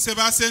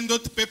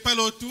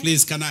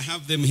 Please, can I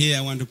have them here?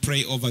 I want to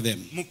pray over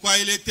them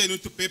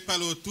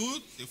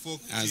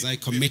as I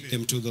commit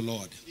them to the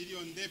Lord.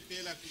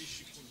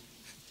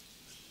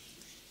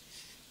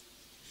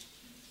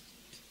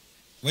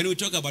 When we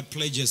talk about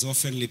pledges,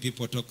 oftenly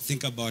people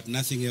think about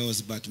nothing else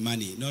but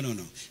money. No.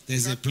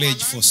 There's a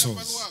pledge for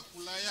souls.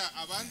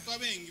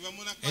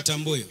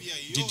 Etamboyo,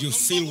 did you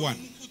feel one?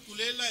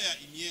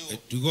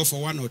 To go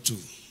for one or two?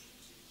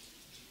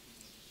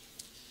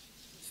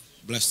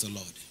 Bless the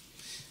Lord.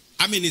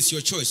 I mean, it's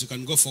your choice. You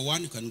can go for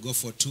one, you can go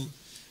for two.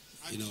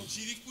 You know.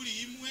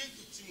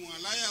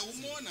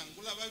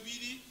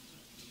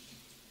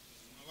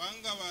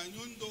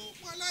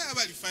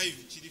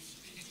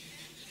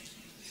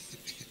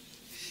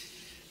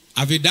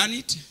 Have you done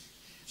it?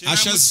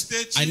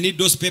 Ushers, I need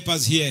those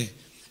papers here.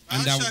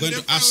 And I'm going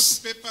to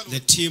ask the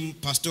team,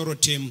 pastoral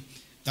team,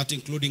 that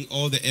including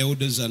all the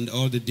elders and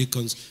all the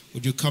deacons,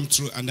 would you come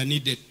through? And I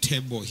need a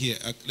table here.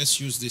 Let's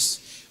use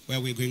this, where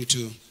we're going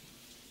to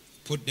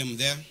put them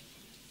there.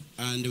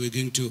 And we're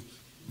going to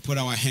put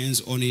our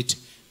hands on it.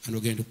 And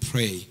we're going to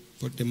pray.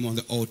 Put them on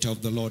the altar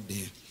of the Lord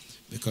there.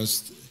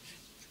 Because,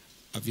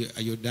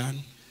 are you done?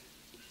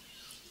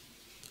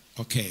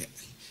 Okay.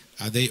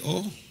 Are they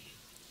all?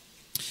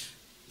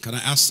 Can I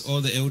ask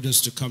all the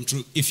elders to come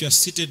through? If you're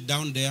seated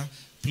down there,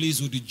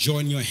 please would you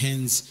join your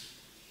hands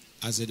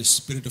as in a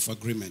spirit of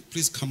agreement.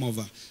 Please come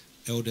over,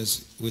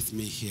 elders, with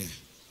me here.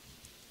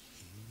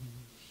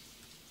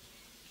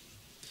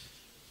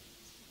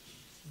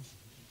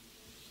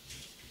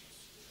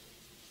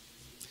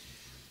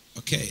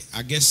 Okay,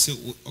 I guess,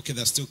 okay,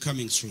 they're still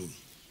coming through.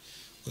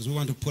 Because we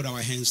want to put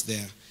our hands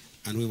there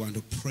and we want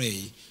to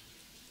pray.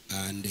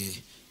 And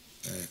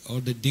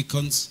all the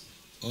deacons,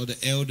 all the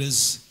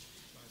elders,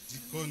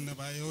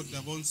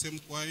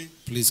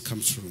 please come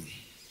through.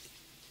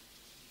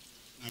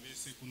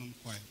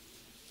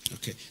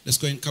 Okay, let's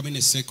go and come in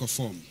a circle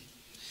form.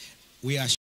 We are